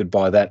affected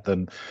by that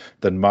than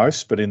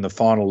most. But in the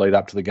final lead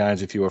up to the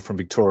games, if you were from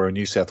Victoria or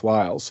New South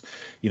Wales,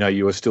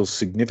 you were still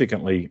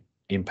significantly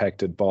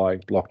impacted by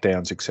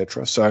lockdowns,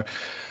 etc. So,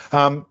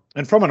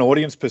 and from an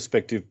audience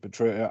perspective,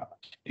 Petria,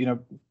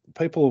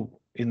 people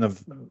in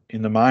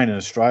the main in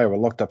Australia were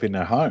locked up in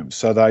their homes,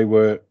 so they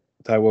were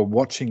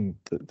watching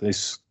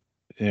this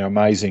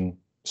amazing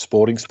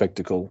sporting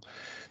spectacle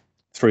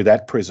through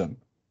that prism.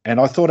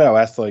 And I thought our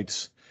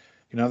athletes.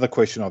 The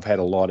question I've had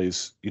a lot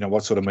is,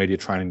 what sort of media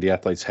training do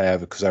athletes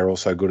have, because they're all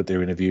so good at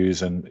their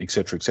interviews and et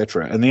cetera, et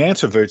cetera. And the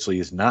answer virtually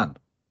is none.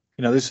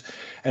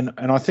 And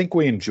I think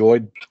we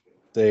enjoyed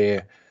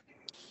their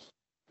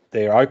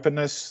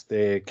openness,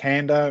 their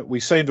candour. We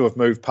seem to have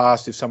moved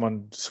past, if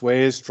someone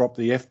swears, drop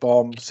the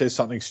F-bomb, says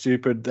something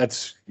stupid,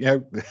 that's,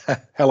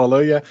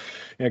 hallelujah.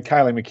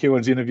 Kaylee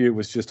McEwen's interview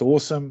was just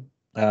awesome.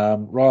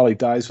 Riley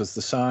Days was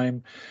the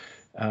same.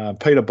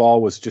 Peter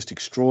Boll was just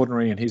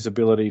extraordinary in his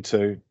ability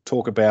to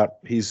talk about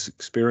his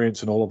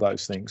experience and all of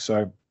those things.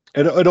 So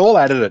it all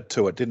added it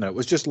to it, didn't it? It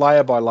was just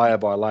layer by layer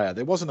by layer.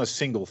 There wasn't a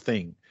single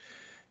thing.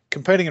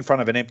 Competing in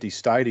front of an empty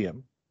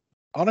stadium,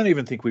 I don't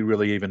even think we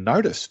really even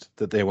noticed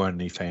that there weren't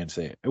any fans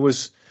there. It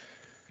was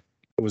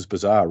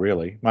bizarre,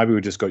 really. Maybe we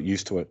just got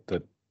used to it,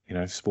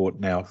 that sport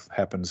now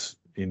happens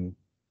in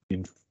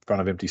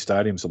front of empty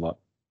stadiums a lot.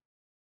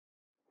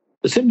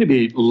 There seemed to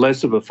be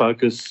less of a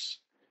focus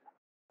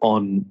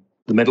on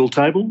the medal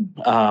table,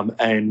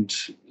 and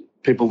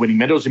people winning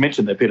medals. You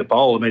mentioned that Peter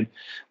Bowl. I mean,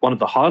 one of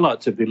the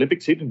highlights of the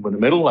Olympics, he didn't win a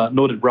medal,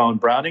 nor did Rowan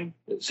Browning,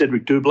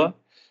 Cedric Dubler.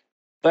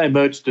 They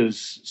emerged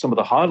as some of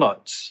the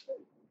highlights.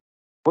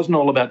 It wasn't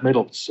all about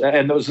medals.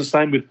 And it was the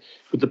same with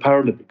the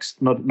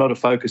Paralympics, not a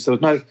focus. There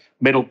was no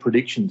medal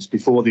predictions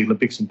before the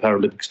Olympics and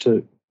Paralympics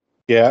too.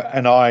 Yeah,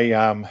 and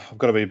I've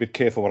got to be a bit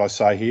careful what I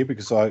say here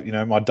because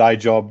my day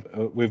job,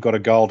 we've got a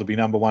goal to be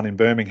number one in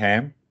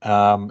Birmingham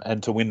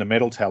and to win the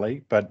medal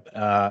tally. But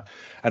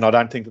and I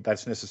don't think that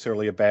that's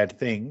necessarily a bad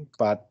thing.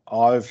 But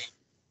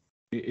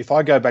if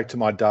I go back to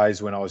my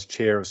days when I was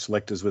chair of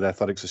selectors with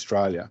Athletics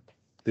Australia,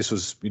 this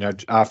was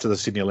after the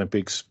Sydney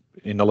Olympics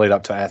in the lead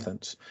up to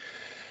Athens.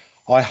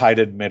 I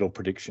hated medal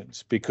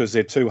predictions because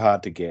they're too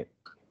hard to get.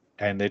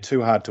 And they're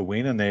too hard to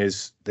win, and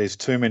there's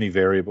too many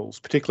variables,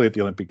 particularly at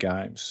the Olympic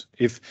Games.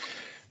 If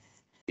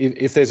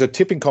there's a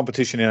tipping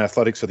competition in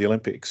athletics at the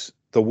Olympics,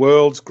 the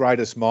world's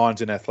greatest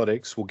minds in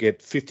athletics will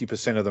get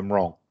 50% of them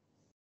wrong.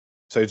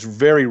 So it's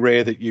very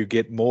rare that you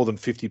get more than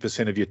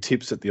 50% of your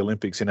tips at the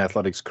Olympics in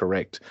athletics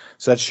correct.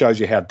 So that shows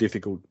you how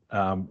difficult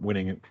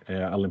winning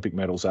Olympic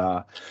medals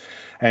are.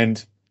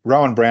 And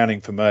Rowan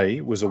Browning, for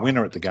me, was a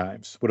winner at the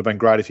Games. Would have been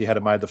great if he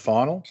had made the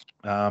final.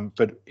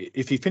 But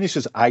if he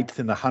finishes 8th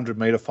in the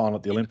 100-metre final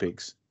at the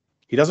Olympics,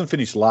 he doesn't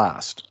finish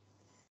last.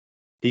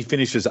 He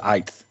finishes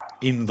 8th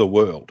in the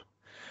world.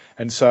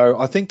 And so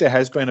I think there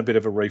has been a bit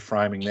of a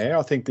reframing there.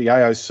 I think the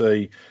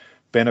AOC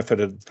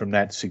benefited from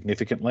that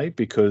significantly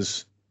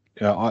because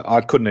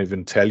I couldn't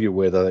even tell you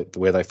where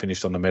they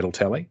finished on the medal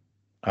tally.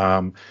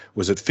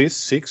 Was it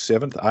 5th, 6th,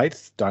 7th,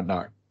 8th? Don't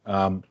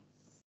know.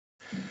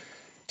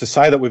 To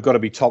say that we've got to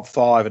be top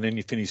 5 and then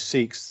you finish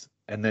 6th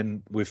and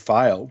then we've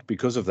failed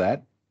because of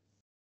that,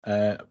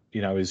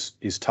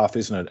 is tough,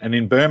 isn't it? And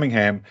in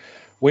Birmingham,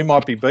 we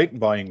might be beaten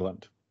by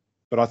England,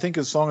 but I think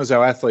as long as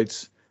our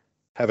athletes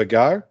have a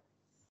go,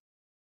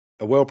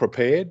 are well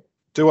prepared,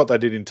 do what they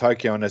did in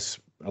Tokyo, and there's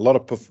a lot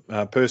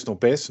of personal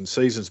bests and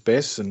seasons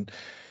bests, and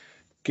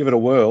give it a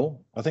whirl,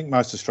 I think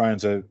most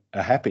Australians are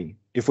happy.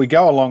 If we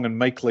go along and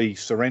meekly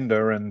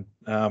surrender and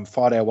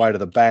fight our way to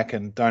the back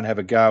and don't have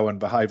a go and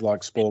behave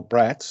like spoilt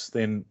brats,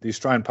 then the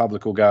Australian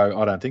public will go,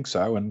 I don't think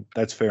so, and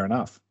that's fair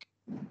enough.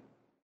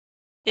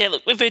 Yeah,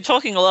 look, we've been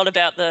talking a lot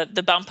about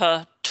the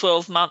bumper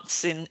 12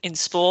 months in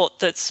sport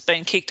that's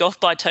been kicked off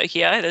by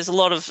Tokyo. There's a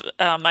lot of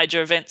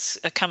major events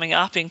coming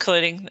up,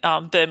 including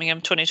Birmingham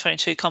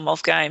 2022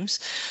 Commonwealth Games,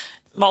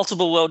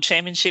 multiple world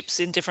championships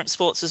in different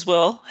sports as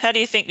well. How do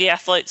you think the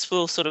athletes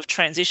will sort of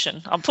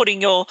transition? I'm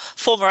putting your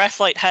former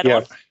athlete hat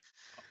on.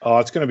 Oh,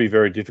 it's going to be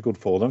very difficult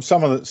for them.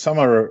 Some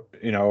are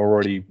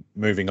already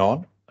moving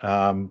on.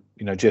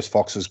 Jess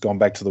Fox has gone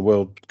back to the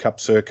World Cup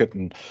circuit,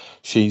 and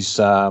she's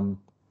got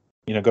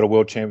a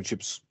World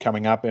Championships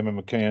coming up. Emma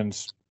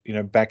McKeon's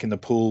back in the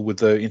pool with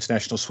the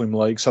International Swim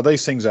League. So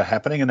these things are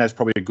happening, and that's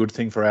probably a good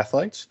thing for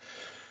athletes.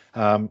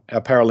 Our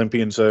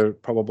Paralympians are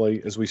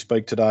probably, as we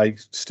speak today,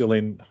 still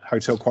in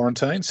hotel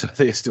quarantine, so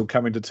they're still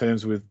coming to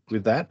terms with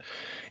that.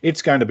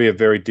 It's going to be a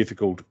very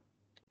difficult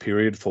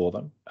period for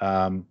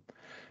them.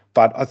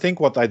 But I think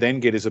what they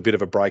then get is a bit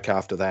of a break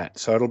after that.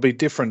 So it'll be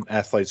different.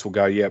 Athletes will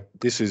go,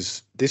 this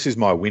is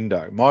my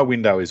window. My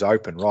window is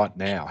open right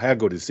now. How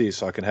good is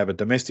this? I can have a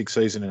domestic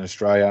season in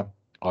Australia.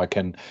 I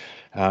can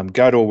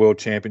go to a World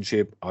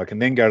Championship. I can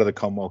then go to the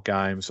Commonwealth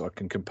Games. I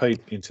can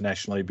compete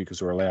internationally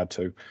because we're allowed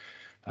to.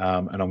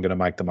 And I'm going to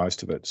make the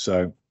most of it.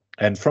 So,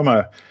 and from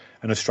an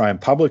Australian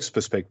public's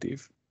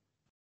perspective,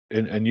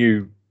 and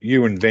you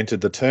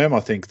invented the term, I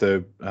think,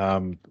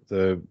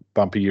 the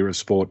bumper year of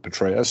sport,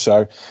 Petria.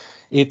 So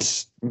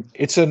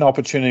it's an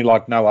opportunity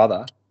like no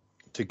other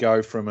to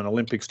go from an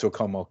Olympics to a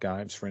Commonwealth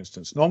Games, for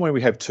instance. Normally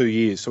we have 2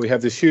 years, so we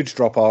have this huge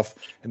drop off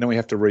and then we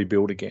have to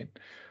rebuild again.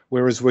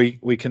 Whereas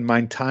we can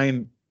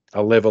maintain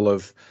a level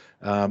of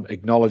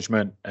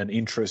acknowledgement and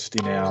interest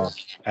in our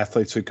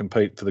athletes who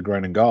compete for the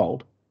green and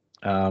gold,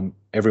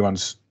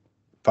 everyone's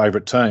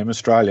favourite team,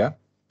 Australia,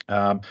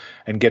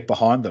 and get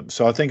behind them.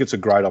 So I think it's a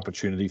great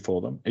opportunity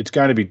for them. It's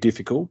going to be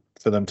difficult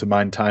for them to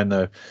maintain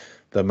the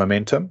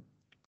momentum,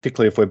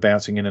 particularly if we're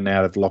bouncing in and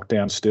out of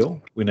lockdown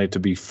still. We need to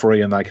be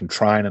free and they can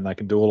train and they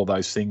can do all of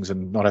those things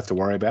and not have to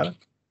worry about it.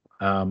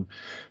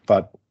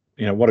 But,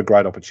 what a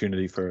great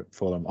opportunity for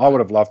them. I would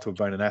have loved to have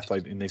been an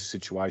athlete in this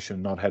situation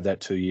and not have that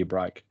 2-year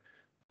break.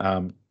 I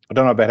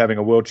don't know about having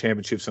a World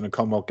Championships and a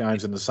Commonwealth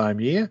Games in the same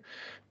year,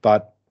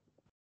 but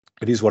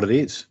it is what it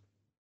is.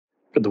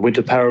 But the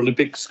Winter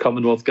Paralympics,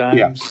 Commonwealth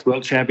Games,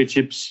 World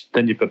Championships,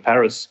 then you've got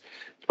Paris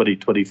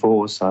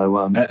 2024. So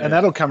and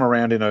that'll come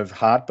around in a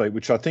heartbeat,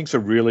 which I think is a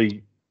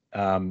really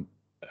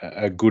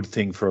a good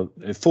thing. For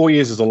 4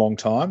 years is a long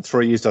time.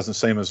 3 years doesn't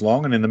seem as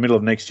long, and in the middle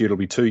of next year it'll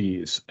be 2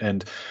 years.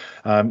 And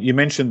you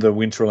mentioned the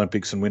Winter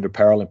Olympics and Winter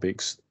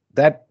Paralympics.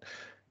 That,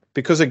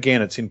 because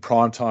again it's in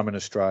prime time in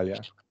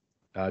Australia,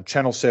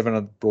 Channel 7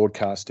 are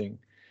broadcasting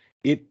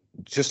it.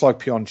 Just like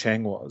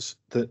Pyeongchang was,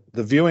 the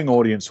viewing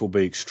audience will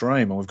be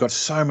extreme, and we've got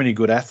so many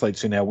good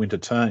athletes in our winter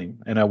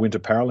team and our Winter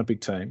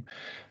Paralympic team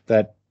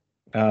that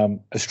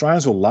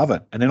Australians will love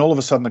it. And then all of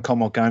a sudden the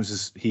Commonwealth Games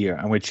is here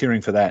and we're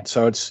cheering for that.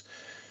 So it's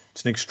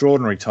an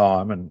extraordinary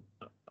time, and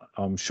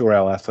I'm sure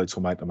our athletes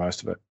will make the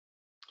most of it.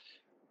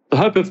 The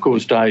hope, of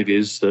course, Dave,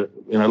 is that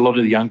a lot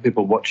of the young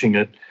people watching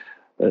it,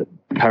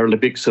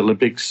 Paralympics,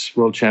 Olympics,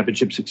 World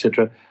Championships,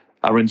 etc.,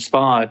 are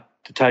inspired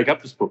to take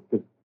up the sport.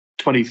 But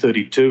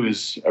 2032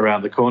 is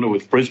around the corner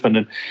with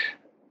Brisbane,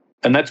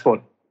 and that's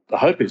what the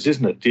hope is,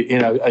 isn't it?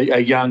 A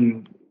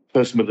young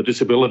person with a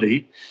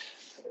disability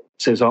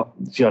says, "Oh,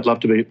 gee, I'd love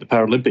to be at the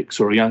Paralympics,"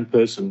 or a young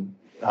person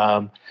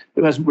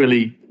who hasn't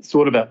really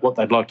thought about what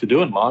they'd like to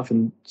do in life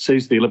and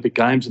sees the Olympic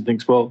Games and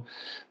thinks, "Well,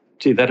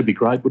 gee, that'd be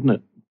great, wouldn't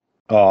it?"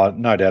 Oh,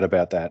 no doubt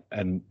about that.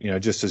 And,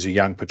 just as a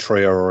young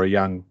Petria or a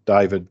young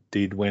David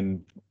did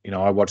when,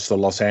 I watched the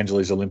Los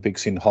Angeles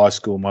Olympics in high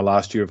school, my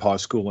last year of high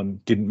school,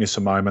 and didn't miss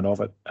a moment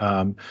of it,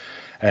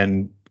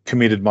 and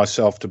committed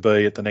myself to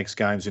be at the next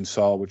Games in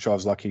Seoul, which I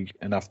was lucky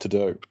enough to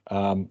do.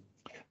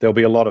 There'll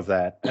be a lot of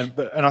that.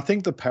 And I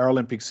think the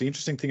Paralympics, the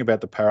interesting thing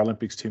about the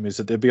Paralympics, Tim, is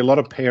that there'd be a lot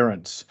of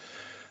parents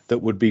that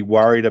would be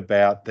worried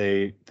about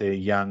their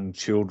young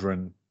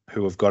children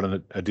who have got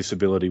a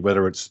disability,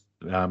 whether it's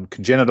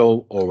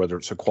congenital or whether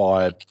it's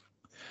acquired.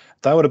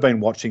 They would have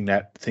been watching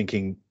that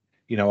thinking,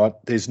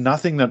 there's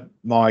nothing that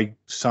my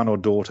son or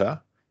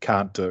daughter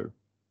can't do,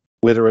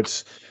 whether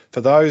it's for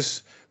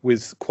those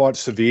with quite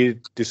severe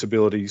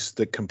disabilities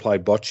that can play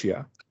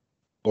boccia,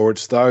 or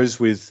it's those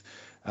with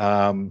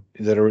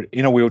that are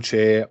in a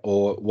wheelchair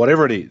or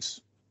whatever it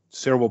is,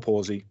 cerebral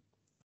palsy,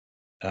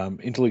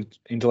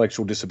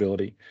 intellectual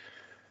disability.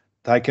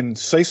 They can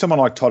see someone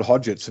like Todd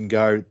Hodgetts and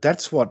go,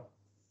 that's what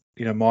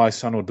my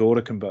son or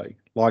daughter can be,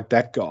 like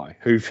that guy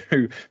who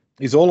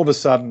is all of a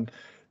sudden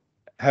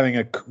having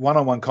a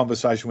one-on-one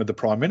conversation with the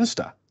Prime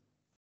Minister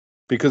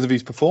because of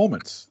his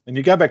performance. And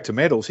you go back to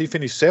medals, he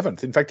finished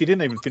 7th. In fact, he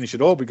didn't even finish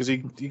at all because he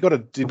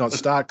did not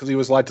start because he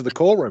was late to the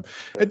call room.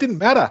 It didn't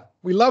matter.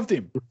 We loved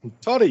him.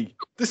 Toddy,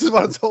 this is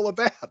what it's all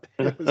about.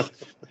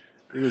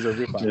 He was a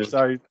ripper. Yeah.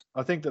 So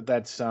I think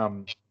that's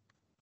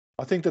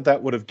I think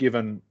that would have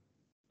given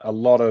a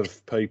lot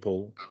of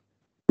people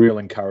real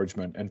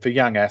encouragement. And for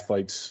young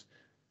athletes,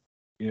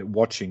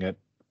 watching it,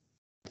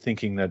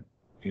 thinking that,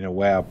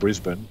 wow,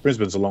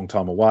 Brisbane's a long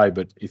time away,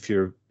 but if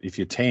you're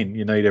 10,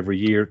 you need every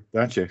year,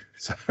 don't you?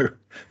 So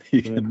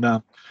you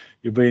can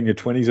you'll be in your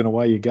 20s and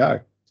away you go.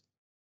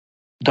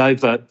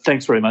 Dave,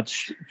 thanks very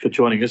much for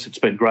joining us. It's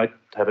been great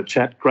to have a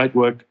chat. Great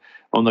work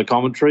on the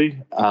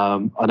commentary.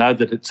 I know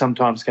that it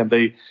sometimes can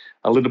be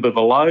a little bit of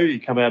a low. You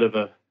come out of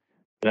a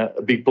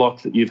big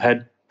block that you've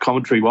had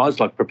commentary-wise,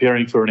 like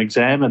preparing for an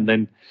exam, and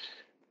then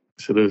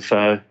sort of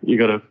you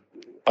got to,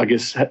 I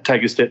guess,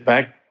 take a step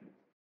back.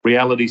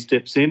 Reality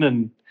steps in,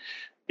 and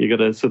you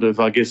got to sort of,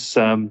 I guess,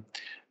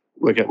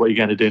 work out what you're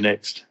going to do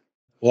next.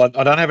 Well,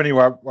 I don't have any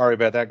worry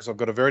about that because I've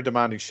got a very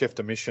demanding chef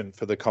de mission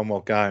for the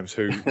Commonwealth Games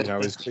who,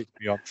 is keeping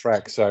me on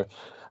track. So,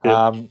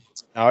 no,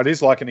 it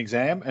is like an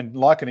exam, and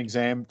like an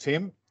exam,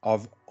 Tim,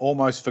 I've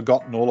almost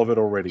forgotten all of it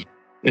already.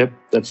 Yep,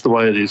 that's the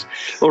way it is.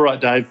 All right,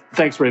 Dave,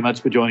 thanks very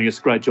much for joining us.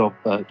 Great job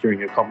during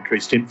your commentary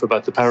stint for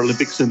both the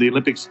Paralympics and the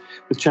Olympics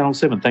with Channel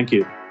 7. Thank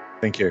you.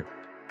 Thank you.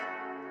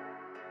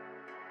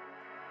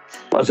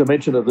 As I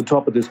mentioned at the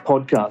top of this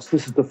podcast,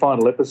 this is the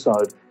final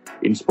episode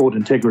in Sport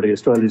Integrity,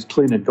 Australia's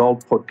Clean and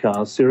Gold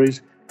podcast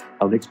series.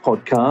 Our next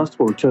podcast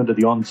will return to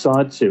the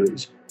On-Side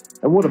series.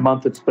 And what a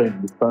month it's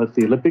been with both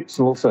the Olympics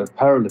and also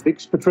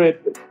Paralympics. Petria,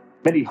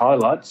 many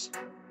highlights.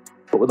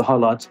 What were the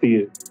highlights for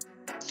you?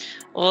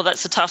 Well,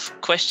 that's a tough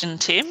question,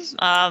 Tim.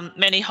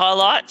 Many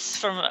highlights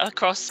from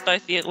across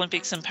both the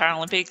Olympics and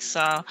Paralympics.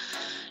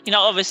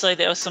 Obviously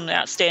there were some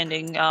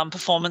outstanding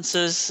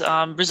performances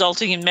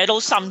resulting in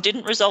medals. Some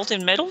didn't result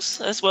in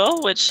medals as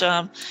well, which,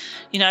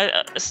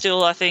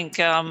 still I think,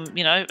 are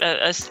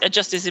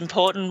just as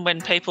important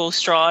when people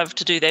strive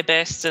to do their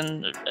best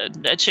and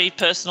achieve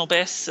personal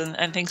bests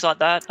and things like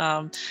that.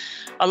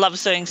 I love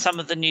seeing some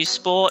of the new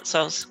sports.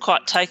 I was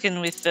quite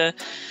taken with the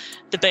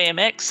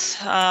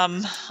BMX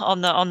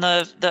on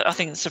the I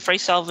think it's the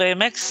freestyle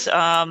BMX.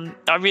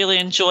 I really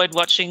enjoyed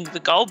watching the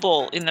gold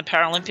ball in the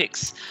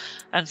Paralympics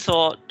and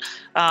thought,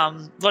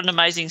 what an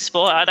amazing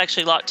sport. I'd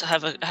actually like to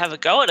have a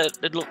go at it.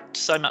 It looked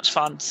so much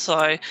fun.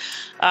 So,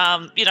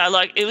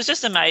 it was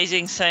just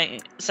amazing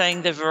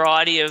seeing the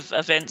variety of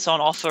events on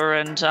offer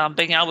and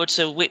being able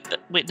to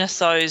witness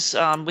those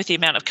with the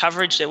amount of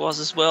coverage there was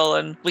as well.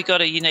 And we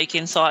got a unique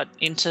insight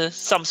into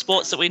some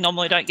sports that we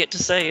normally don't get to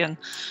see. And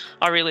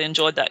I really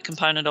enjoyed that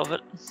component of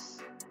it.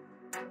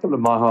 A couple of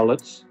my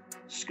highlights: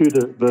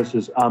 Scooter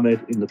versus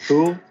Ahmed in the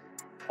pool.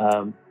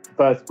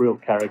 Both real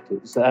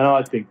characters, and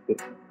I think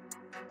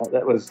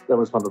that was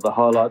one of the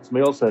highlights. And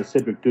we also had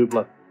Cedric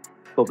Dubler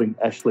helping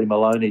Ashley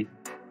Maloney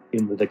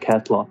in the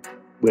decathlon,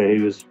 where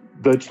he was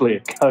virtually a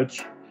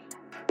coach,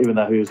 even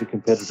though he was a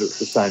competitor at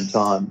the same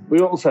time. We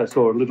also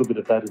saw a little bit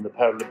of that in the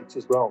Paralympics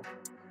as well,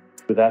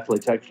 with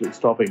athletes actually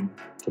stopping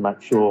to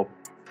make sure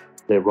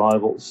their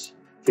rivals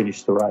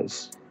finished the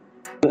race.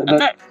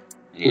 That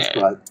was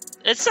great.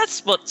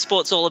 that's what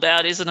sport's all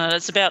about, isn't it?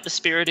 It's about the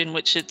spirit in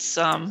which it's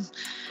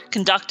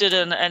conducted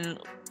and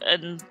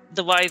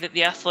the way that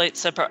the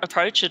athletes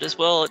approach it as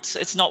well.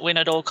 It's not win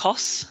at all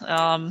costs.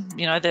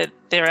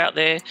 They're out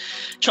there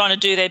trying to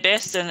do their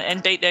best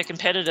and beat their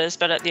competitors,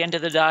 but at the end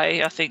of the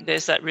day, I think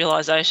there's that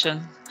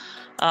realisation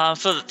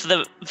for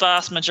the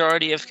vast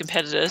majority of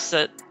competitors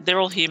that they're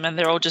all human.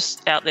 They're all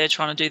just out there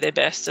trying to do their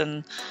best,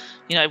 and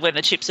when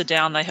the chips are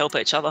down, they help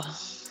each other.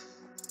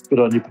 Good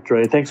on you,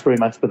 Petria. Thanks very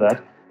much for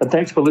that. And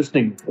thanks for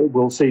listening.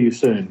 We'll see you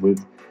soon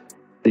with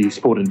the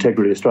Sport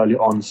Integrity Australia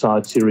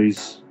On-Side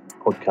Series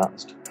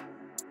podcast.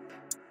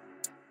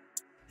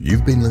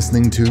 You've been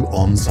listening to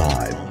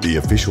Onside, the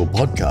official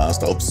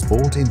podcast of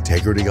Sport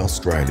Integrity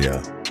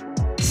Australia.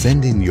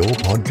 Send in your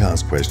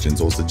podcast questions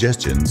or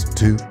suggestions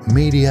to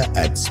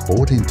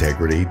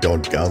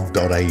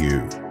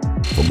media@sportintegrity.gov.au.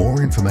 For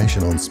more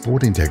information on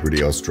Sport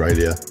Integrity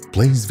Australia,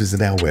 please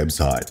visit our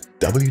website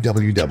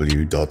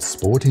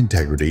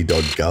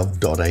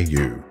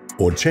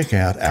www.sportintegrity.gov.au or check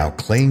out our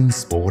Clean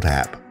Sport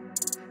app.